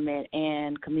government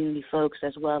and community folks,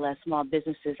 as well as small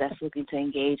businesses that's looking to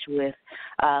engage with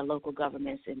local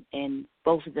governments in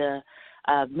both of the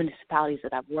municipalities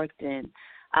that I've worked in.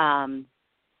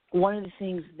 One of the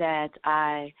things that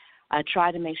I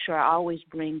try to make sure I always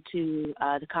bring to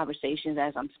the conversations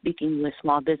as I'm speaking with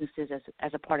small businesses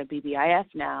as a part of BBIF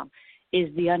now is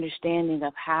the understanding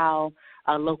of how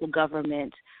local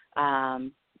government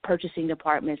purchasing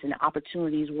departments and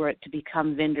opportunities work to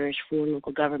become vendors for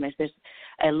local governments. There's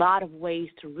a lot of ways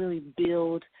to really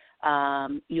build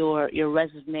your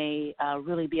resume,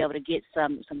 really be able to get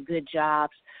some good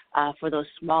jobs for those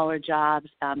smaller jobs,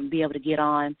 be able to get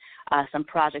on some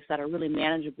projects that are really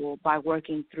manageable by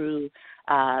working through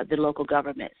the local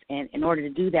governments. And in order to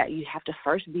do that, you have to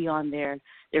first be on their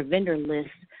vendor list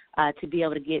to be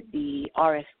able to get the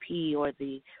RFP or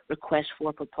the request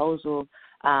for proposal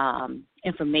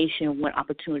information when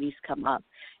opportunities come up.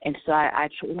 And so I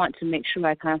want to make sure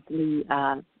I constantly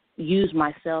use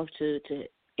myself to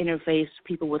interface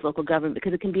people with local government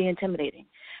because it can be intimidating.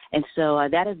 And so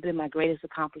that has been my greatest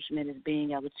accomplishment, is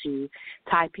being able to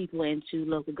tie people into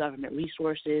local government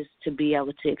resources to be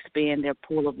able to expand their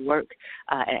pool of work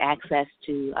and access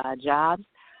to jobs.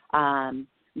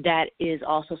 That is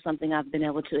also something I've been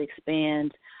able to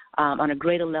expand on a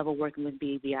greater level, working with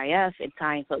BBIF and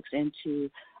tying folks into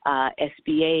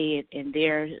SBA and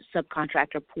their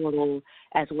subcontractor portal,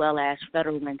 as well as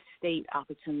federal and state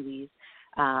opportunities.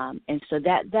 And so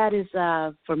that is,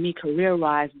 for me,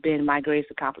 career-wise, been my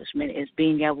greatest accomplishment, is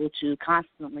being able to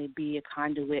constantly be a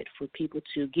conduit for people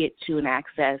to get to and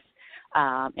access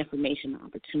information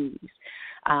opportunities.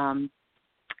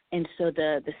 And so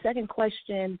the second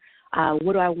question,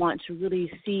 what do I want to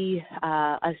really see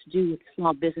us do with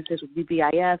small businesses with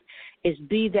BBIF, is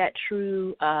be that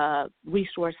true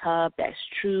resource hub, that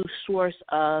true source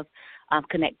of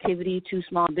connectivity to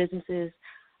small businesses.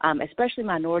 Especially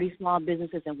minority small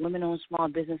businesses and women-owned small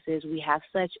businesses. We have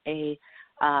such a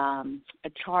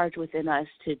charge within us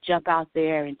to jump out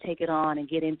there and take it on and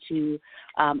get into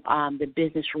the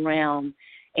business realm.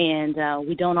 And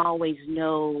we don't always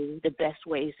know the best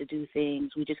ways to do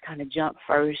things. We just kind of jump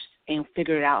first and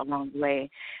figure it out along the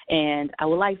way. And I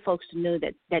would like folks to know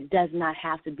that that does not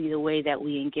have to be the way that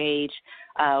we engage.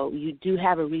 You do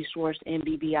have a resource in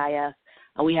BBIF.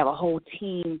 We have a whole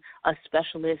team of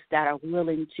specialists that are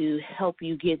willing to help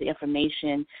you get the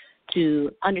information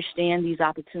to understand these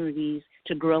opportunities,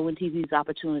 to grow into these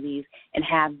opportunities, and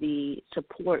have the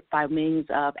support by means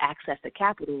of access to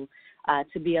capital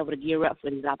to be able to gear up for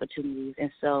these opportunities.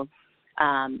 And so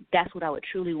that's what I would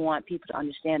truly want people to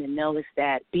understand and know, is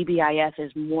that BBIF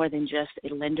is more than just a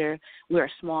lender. We're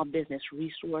a small business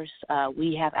resource.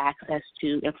 We have access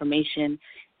to information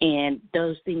and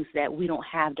those things that we don't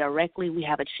have directly. We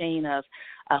have a chain of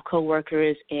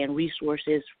coworkers and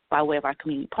resources by way of our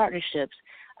community partnerships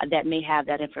that may have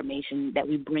that information that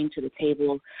we bring to the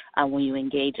table when you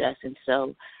engage us. And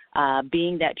so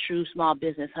being that true small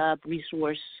business hub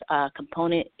resource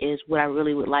component is what I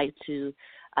really would like to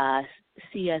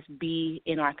see us be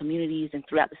in our communities and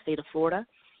throughout the state of Florida.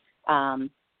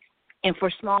 And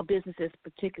for small businesses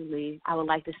particularly, I would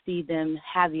like to see them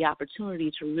have the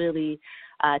opportunity to really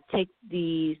take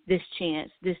this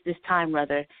time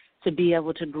to be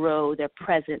able to grow their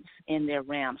presence in their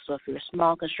realm. So if you're a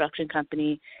small construction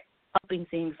company, upping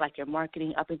things like your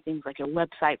marketing, upping things like your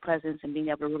website presence, and being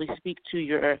able to really speak to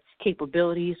your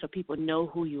capabilities so people know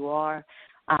who you are,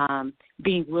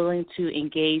 being willing to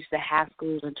engage the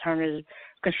Haskell's and Turner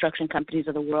construction companies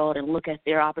of the world and look at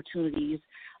their opportunities,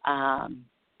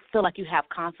 feel like you have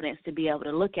confidence to be able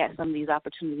to look at some of these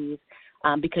opportunities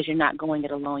because you're not going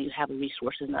it alone. You have a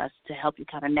resource in us to help you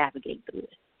kind of navigate through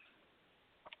it.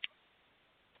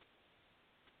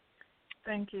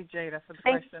 Thank you, Jada, for the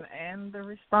question and the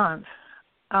response.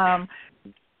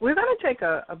 We're going to take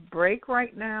a break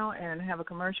right now and have a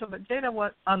commercial. But, Jada,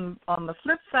 what on the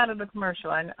flip side of the commercial,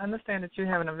 I understand that you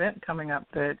have an event coming up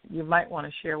that you might want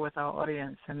to share with our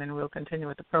audience, and then we'll continue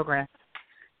with the program.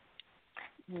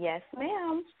 Yes,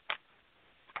 ma'am.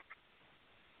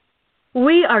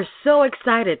 We are so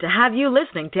excited to have you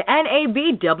listening to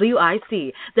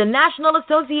NABWIC, the National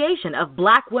Association of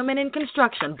Black Women in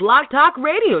Construction Blog Talk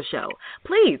Radio Show.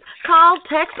 Please call,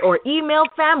 text, or email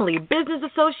family, business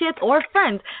associates, or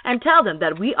friends and tell them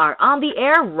that we are on the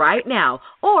air right now.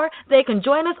 Or they can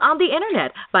join us on the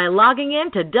internet by logging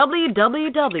in to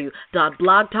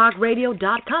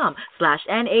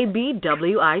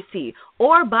www.blogtalkradio.com/NABWIC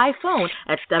or by phone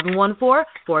at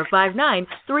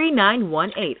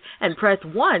 714-459-3918 and press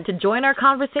 1 to join our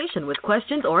conversation with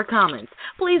questions or comments.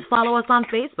 Please follow us on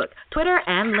Facebook, Twitter,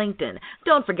 and LinkedIn.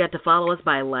 Don't forget to follow us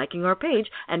by liking our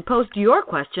page and post your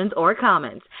questions or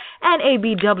comments.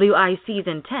 NABWIC's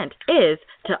intent is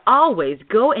to always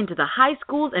go into the high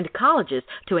schools and colleges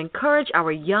to encourage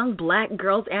our young black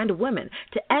girls and women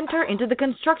to enter into the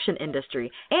construction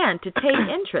industry and to take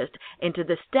interest into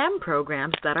the STEM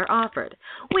programs that are offered.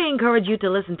 We encourage you to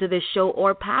listen to this show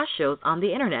or past shows on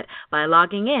the internet by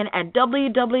logging in at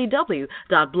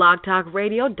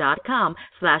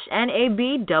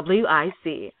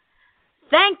www.blogtalkradio.com/NABWIC.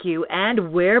 Thank you,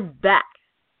 and we're back.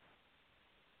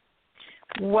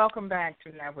 Welcome back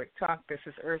to Nabwic Talk. This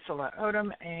is Ursula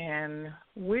Odom, and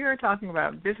we are talking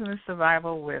about business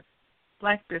survival with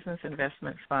Black Business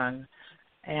Investment Fund.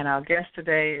 And our guest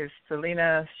today is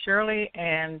Caleena Shirley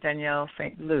and Danielle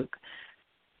St.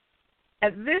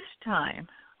 At this time,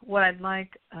 what I'd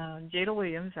like Jada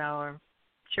Williams, our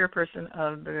chairperson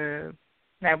of the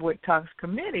Nabwic Talks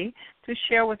Committee, to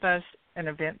share with us an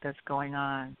event that's going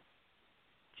on.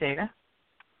 Jada?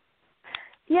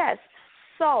 Yes.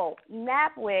 So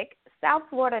Nabwic, South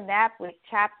Florida Nabwic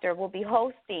chapter will be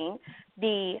hosting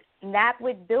the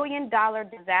Nabwic $1 billion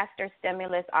Disaster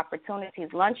Stimulus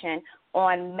Opportunities Luncheon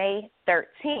on May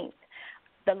 13th.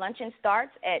 The luncheon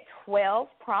starts at 12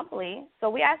 promptly, so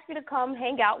we ask you to come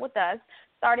hang out with us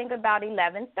starting about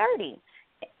 11:30.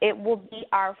 It will be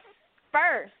our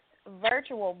first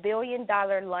virtual $1 billion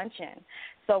luncheon.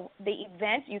 So the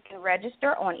event, you can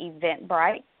register on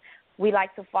Eventbrite. We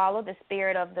like to follow the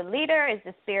spirit of the leader is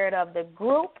the spirit of the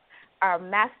group. Our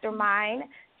mastermind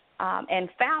and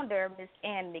founder, Ms.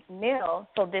 Ann McNeil.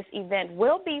 So this event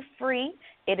will be free.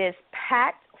 It is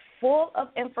packed full of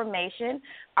information.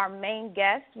 Our main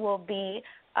guest will be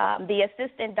the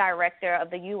Assistant Director of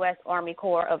the U.S. Army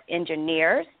Corps of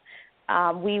Engineers.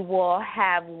 We will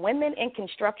have Women in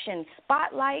Construction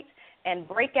Spotlight and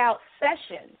breakout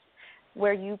sessions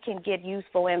where you can get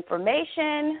useful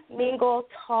information, mingle,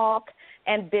 talk,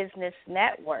 and business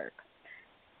network.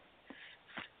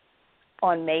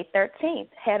 On May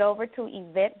 13th, head over to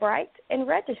Eventbrite and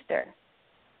register.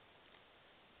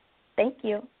 Thank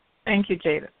you. Thank you,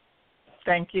 Jada.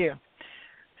 Thank you.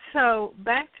 So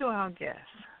back to our guests,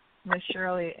 Ms.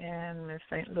 Shirley and Ms.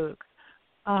 St. Luke.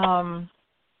 How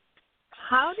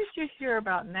did you hear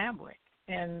about Nabwic,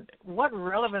 and what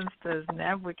relevance does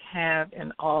Nabwic have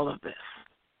in all of this?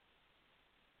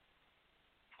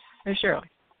 Ms. Shirley.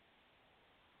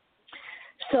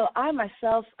 So I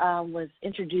myself was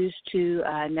introduced to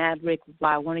Nabwic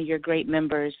by one of your great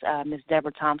members, Ms.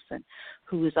 Deborah Thompson,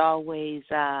 who is always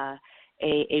a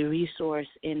resource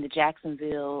in the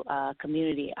Jacksonville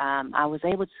community. I was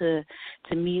able to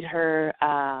meet her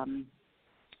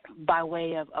by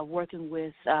way of working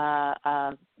with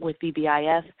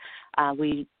BBIF.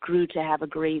 We grew to have a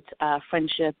great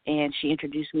friendship, and she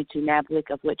introduced me to Nabwic,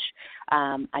 of which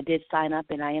I did sign up,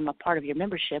 and I am a part of your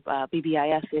membership.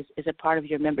 BBIF is a part of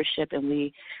your membership, and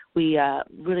we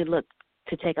really look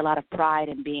to take a lot of pride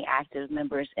in being active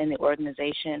members in the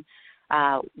organization.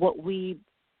 What we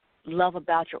love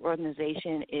about your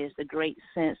organization is the great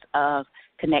sense of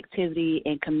connectivity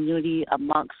and community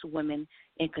amongst women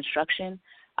in construction.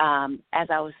 As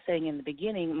I was saying in the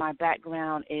beginning, my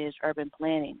background is urban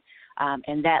planning,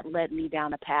 and that led me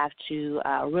down a path to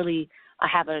really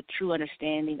have a true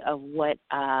understanding of what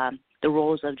the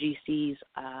roles of GCs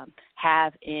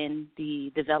have in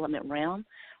the development realm.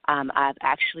 I've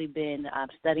actually been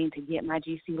studying to get my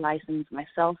GC license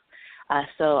myself,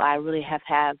 so I really have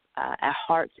a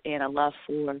heart and a love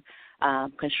for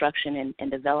construction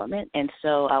and development. And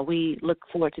so we look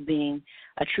forward to being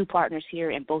true partners here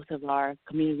in both of our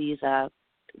communities,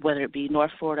 whether it be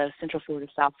North Florida, Central Florida,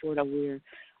 South Florida. We're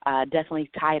definitely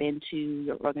tied into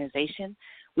your organization.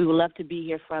 We would love to be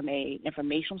here from a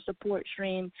informational support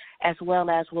stream, as well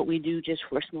as what we do just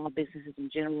for small businesses in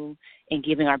general, and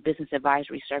giving our business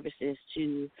advisory services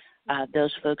to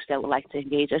those folks that would like to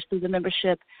engage us through the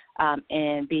membership,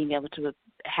 and being able to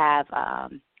have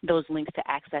those links to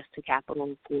access to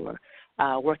capital for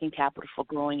working capital for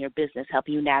growing your business,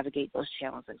 helping you navigate those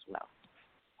challenges as well.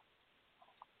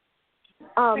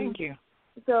 Thank you.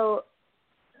 So,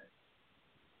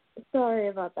 sorry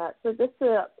about that. So just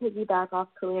to piggyback off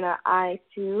Caleena, I,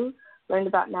 too, learned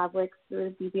about Nabwic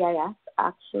through BBIS,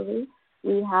 actually.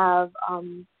 We have,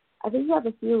 I think we have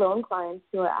a few loan clients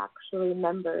who are actually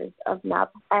members of Nabwic.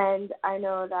 And I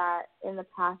know that in the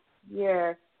past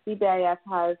year, BBIF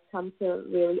has come to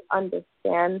really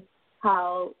understand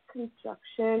how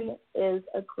construction is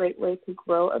a great way to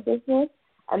grow a business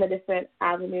and the different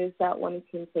avenues that one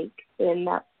can take in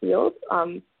that field,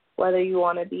 whether you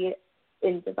want to be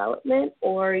in development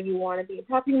or you want to be in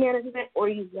property management or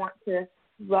you want to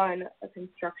run a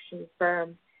construction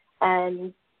firm.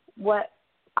 And what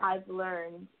I've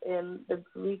learned in the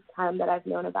brief time that I've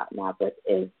known about Nabwic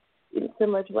is,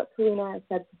 similar to what Caleena has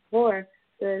said before,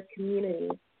 the community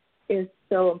is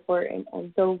so important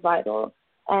and so vital.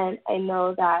 And I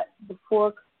know that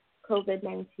before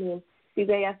COVID-19,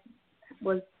 Bbif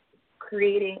was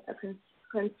creating a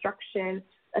construction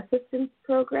assistance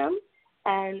program,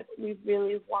 and we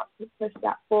really want to push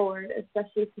that forward,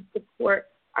 especially to support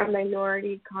our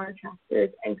minority contractors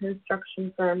and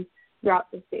construction firms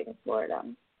throughout the state of Florida.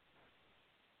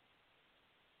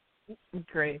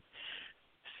 Great.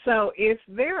 So if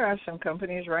there are some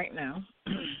companies right now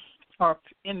or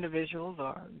individuals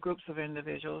or groups of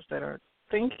individuals that are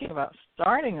thinking about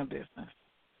starting a business,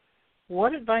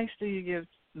 what advice do you give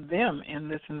them in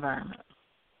this environment?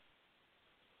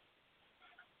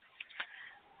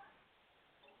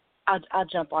 I'll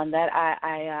jump on that.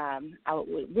 I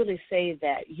would really say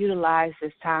that utilize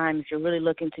this time if you're really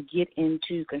looking to get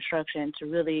into construction to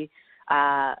really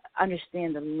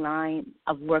understand the line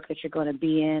of work that you're going to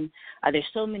be in. There's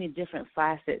so many different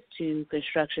facets to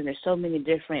construction. There's so many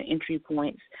different entry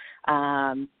points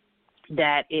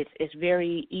that it's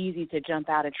very easy to jump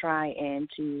out and try and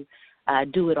to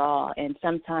do it all. And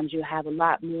sometimes you have a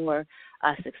lot more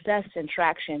success and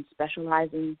traction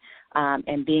specializing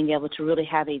and being able to really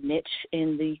have a niche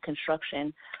in the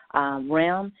construction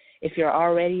realm. If you're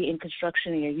already in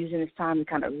construction and you're using this time to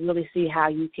kind of really see how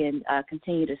you can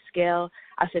continue to scale,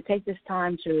 I should take this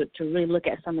time to really look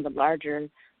at some of the larger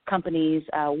companies.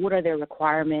 What are their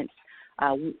requirements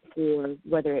for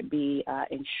whether it be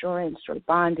insurance or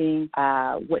bonding,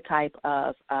 what type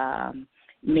of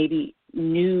maybe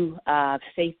new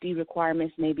safety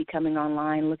requirements may be coming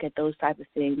online. Look at those type of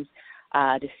things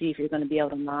to see if you're going to be able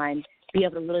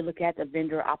to really look at the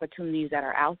vendor opportunities that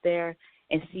are out there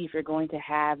and see if you're going to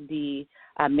have the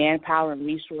manpower and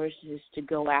resources to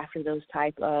go after those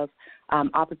type of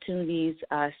opportunities.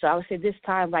 So I would say this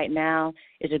time right now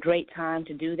is a great time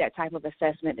to do that type of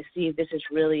assessment to see if this is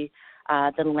really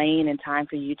the lane and time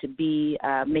for you to be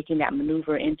making that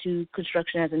maneuver into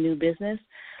construction as a new business.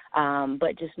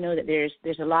 But just know that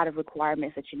there's a lot of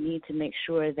requirements that you need to make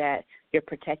sure that you're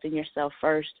protecting yourself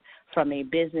first from a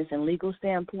business and legal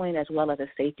standpoint as well as a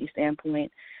safety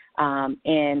standpoint.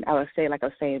 And I would say, like I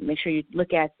was saying, make sure you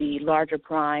look at the larger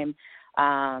prime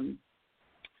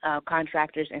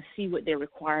contractors and see what their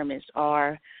requirements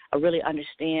are, really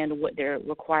understand what they're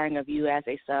requiring of you as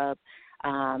a sub,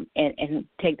 and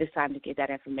take this time to get that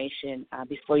information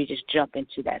before you just jump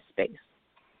into that space.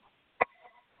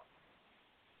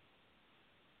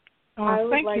 I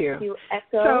would thank like you. to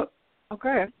echo.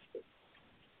 Okay.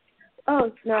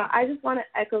 Oh, no, I just want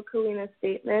to echo Caleena's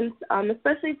statements,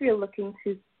 especially if you're looking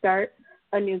to start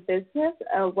a new business.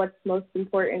 What's most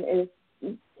important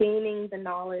is gaining the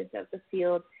knowledge of the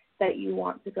field that you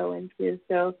want to go into.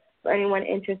 So for anyone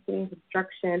interested in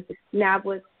construction,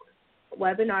 Nabwic's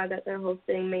webinar that they're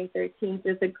hosting May 13th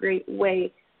is a great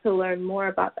way to learn more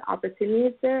about the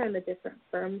opportunities there and the different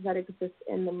firms that exist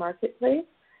in the marketplace.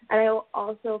 And I will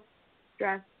also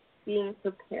stress being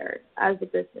prepared as a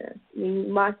business. You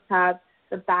must have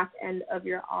the back end of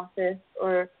your office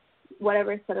or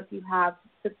whatever setup you have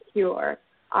secure,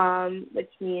 which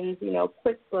means,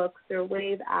 QuickBooks or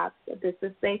Wave apps, a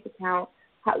business bank account,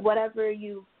 whatever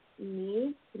you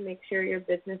need to make sure your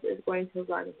business is going to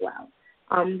run well,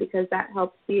 because that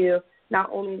helps you not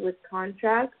only with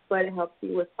contracts, but it helps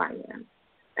you with finance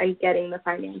and getting the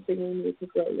financing you need to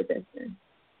grow your business.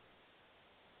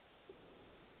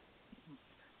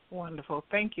 Wonderful.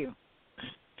 Thank you.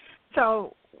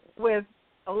 So with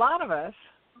a lot of us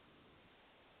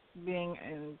being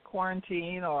in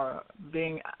quarantine or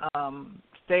being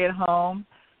stay at home,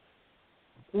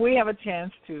 we have a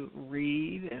chance to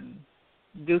read and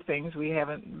do things we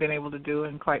haven't been able to do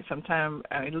in quite some time.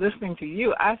 I mean, listening to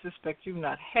you, I suspect you've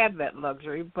not had that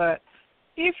luxury, but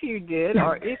if you did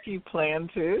or if you plan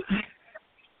to,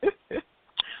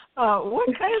 what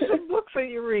kinds of books are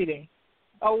you reading?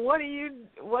 Or what are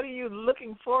you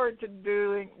looking forward to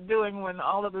doing when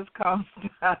all of this calms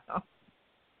down?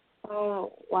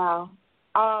 Oh, wow.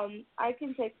 I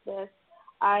can take this.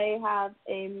 I have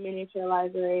a miniature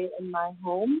library in my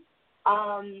home.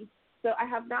 So I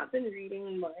have not been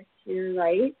reading much, you're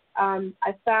right.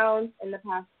 I found in the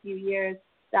past few years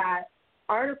that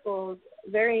articles,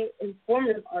 very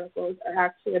informative articles, are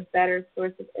actually a better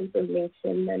source of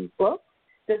information than books,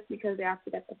 just because they have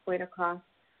to get the point across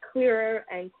clearer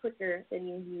and quicker than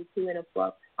you need to in a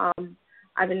book.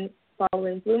 I've been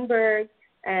following Bloomberg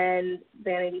and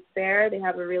Vanity Fair. They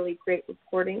have a really great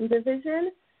reporting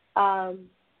division.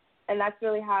 And that's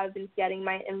really how I've been getting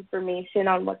my information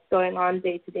on what's going on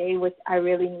day to day, which I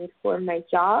really need for my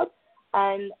job.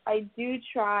 And I do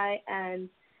try and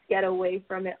get away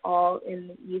from it all in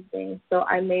the evening. So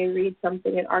I may read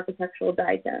something in Architectural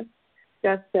Digest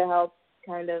just to help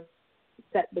kind of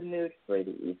set the mood for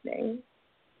the evening.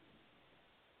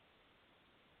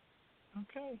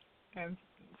 Okay. And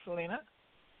Caleena?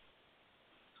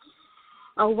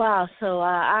 Oh, wow. So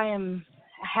I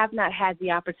have not had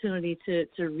the opportunity to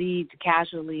read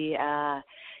casually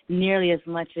nearly as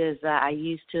much as I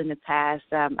used to in the past.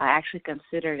 I actually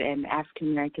considered an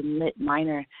African-American lit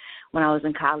minor when I was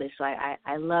in college, so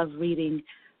I love reading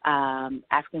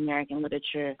African-American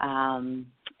literature, and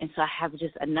so I have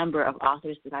just a number of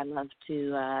authors that I love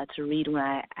to read when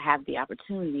I have the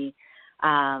opportunity.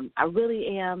 I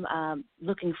really am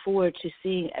looking forward to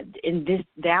seeing in this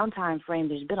downtime frame,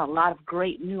 there's been a lot of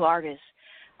great new artists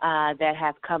that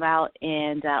have come out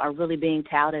and are really being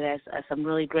touted as some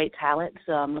really great talent.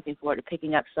 So I'm looking forward to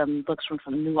picking up some books from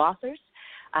some new authors,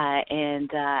 and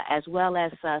as well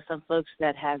as some folks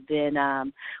that have been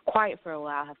quiet for a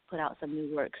while have put out some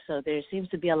new work. So there seems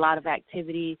to be a lot of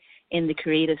activity in the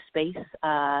creative space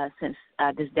since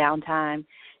this downtime,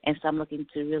 and so I'm looking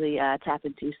to really tap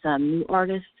into some new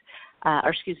artists,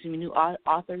 new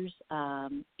authors,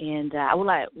 and I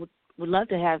would love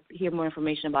to hear more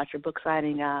information about your book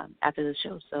signing after the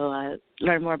show, so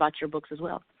learn more about your books as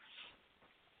well.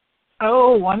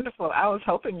 Oh, wonderful. I was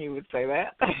hoping you would say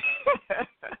that.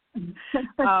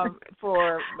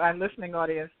 For my listening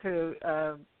audience, too,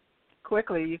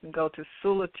 quickly, you can go to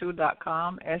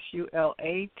sulatoo.com,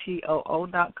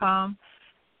 SULATOO.com.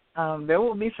 There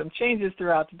will be some changes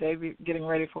throughout the day, getting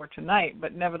ready for tonight,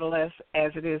 but nevertheless,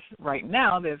 as it is right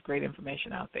now, there's great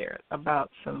information out there about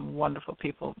some wonderful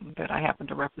people that I happen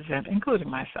to represent, including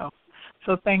myself.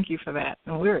 So thank you for that,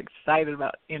 and we're excited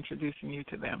about introducing you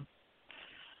to them.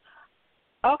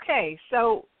 Okay,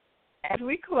 so as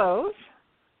we close,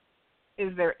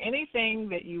 is there anything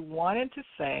that you wanted to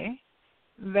say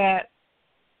that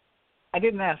I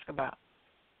didn't ask about?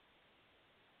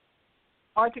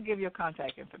 Or to give your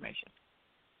contact information?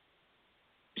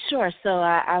 Sure. So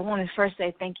I want to first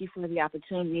say thank you for the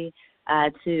opportunity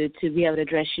to be able to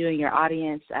address you and your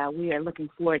audience. We are looking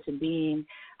forward to being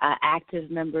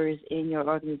active members in your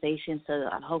organization.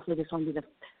 So hopefully this won't be the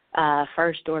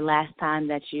first or last time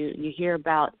that you hear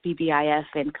about Bbif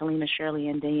and Caleena Shirley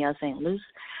and Danielle St. Luce.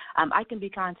 I can be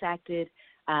contacted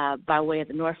by way of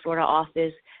the North Florida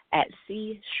office at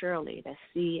C Shirley, that's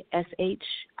CSHIRLEY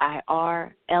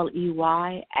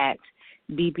at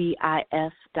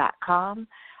bbif.com.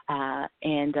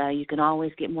 And you can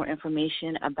always get more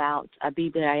information about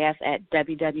Bbif at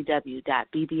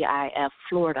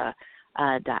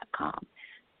www.bbiflorida.com.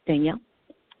 Danielle?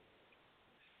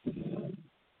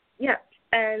 Yeah,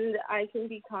 and I can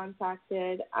be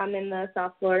contacted. I'm in the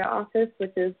South Florida office,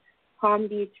 which is Palm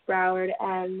Beach, Broward,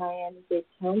 and Miami-Dade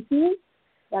counties.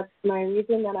 That's my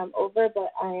region that I'm over,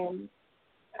 but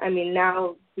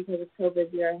now because of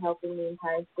COVID, we are helping the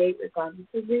entire state regardless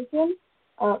of region.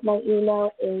 My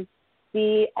email is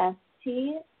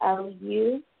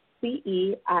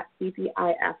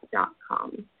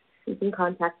bstluce@bbif.com. You can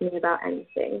contact me about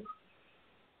anything.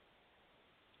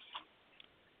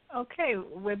 Okay,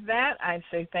 with that, I'd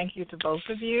say thank you to both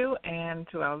of you and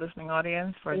to our listening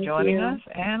audience for joining us,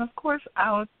 and of course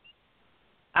our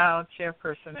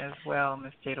chairperson as well,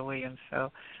 Ms. Jada Williams.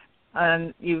 So,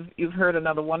 you've heard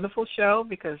another wonderful show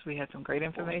because we had some great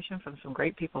information from some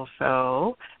great people.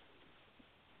 So,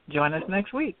 join us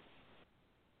next week.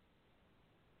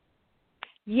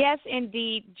 Yes,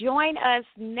 indeed. Join us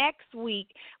next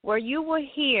week where you will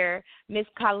hear Ms.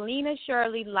 Caleena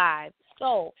Shirley live.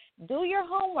 So do your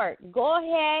homework. Go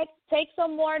ahead, take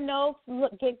some more notes,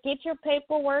 get your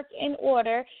paperwork in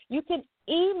order. You can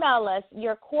email us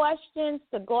your questions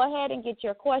to go ahead and get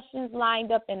your questions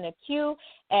lined up in the queue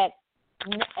at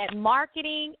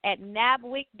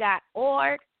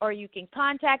marketing@nabwic.org, or you can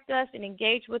contact us and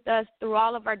engage with us through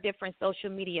all of our different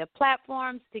social media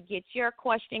platforms to get your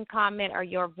question, comment, or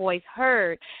your voice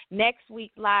heard next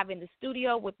week live in the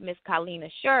studio with Ms. Caleena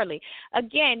Shirley.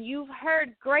 Again, you've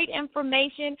heard great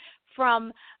information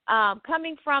from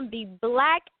coming from the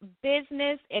Black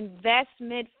Business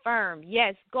Investment Firm.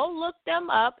 Yes, go look them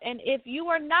up. And if you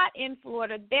are not in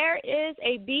Florida, there is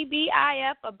a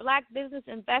BBIF, a Black Business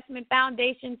Investment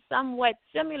Foundation, somewhat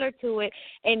similar to it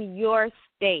in your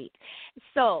state.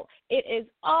 So it is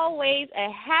always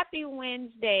a happy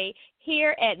Wednesday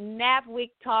here at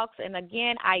Nabwic Talks. And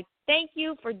again, I thank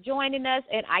you for joining us,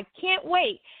 and I can't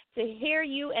wait to hear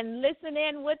you and listen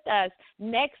in with us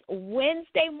next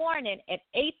Wednesday morning at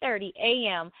 8:30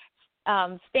 a.m.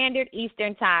 Standard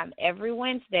Eastern Time every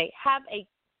Wednesday. Have a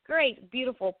great,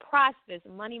 beautiful, prosperous,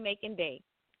 money-making day.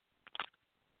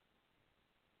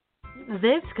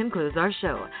 This concludes our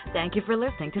show. Thank you for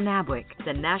listening to Nabwic,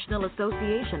 the National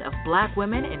Association of Black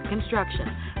Women in Construction.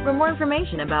 For more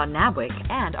information about Nabwic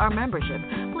and our membership,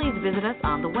 please visit us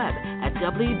on the web at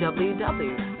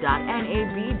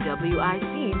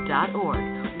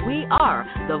www.nabwic.org. We are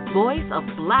the voice of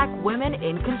Black women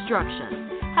in construction.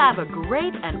 Have a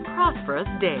great and prosperous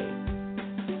day.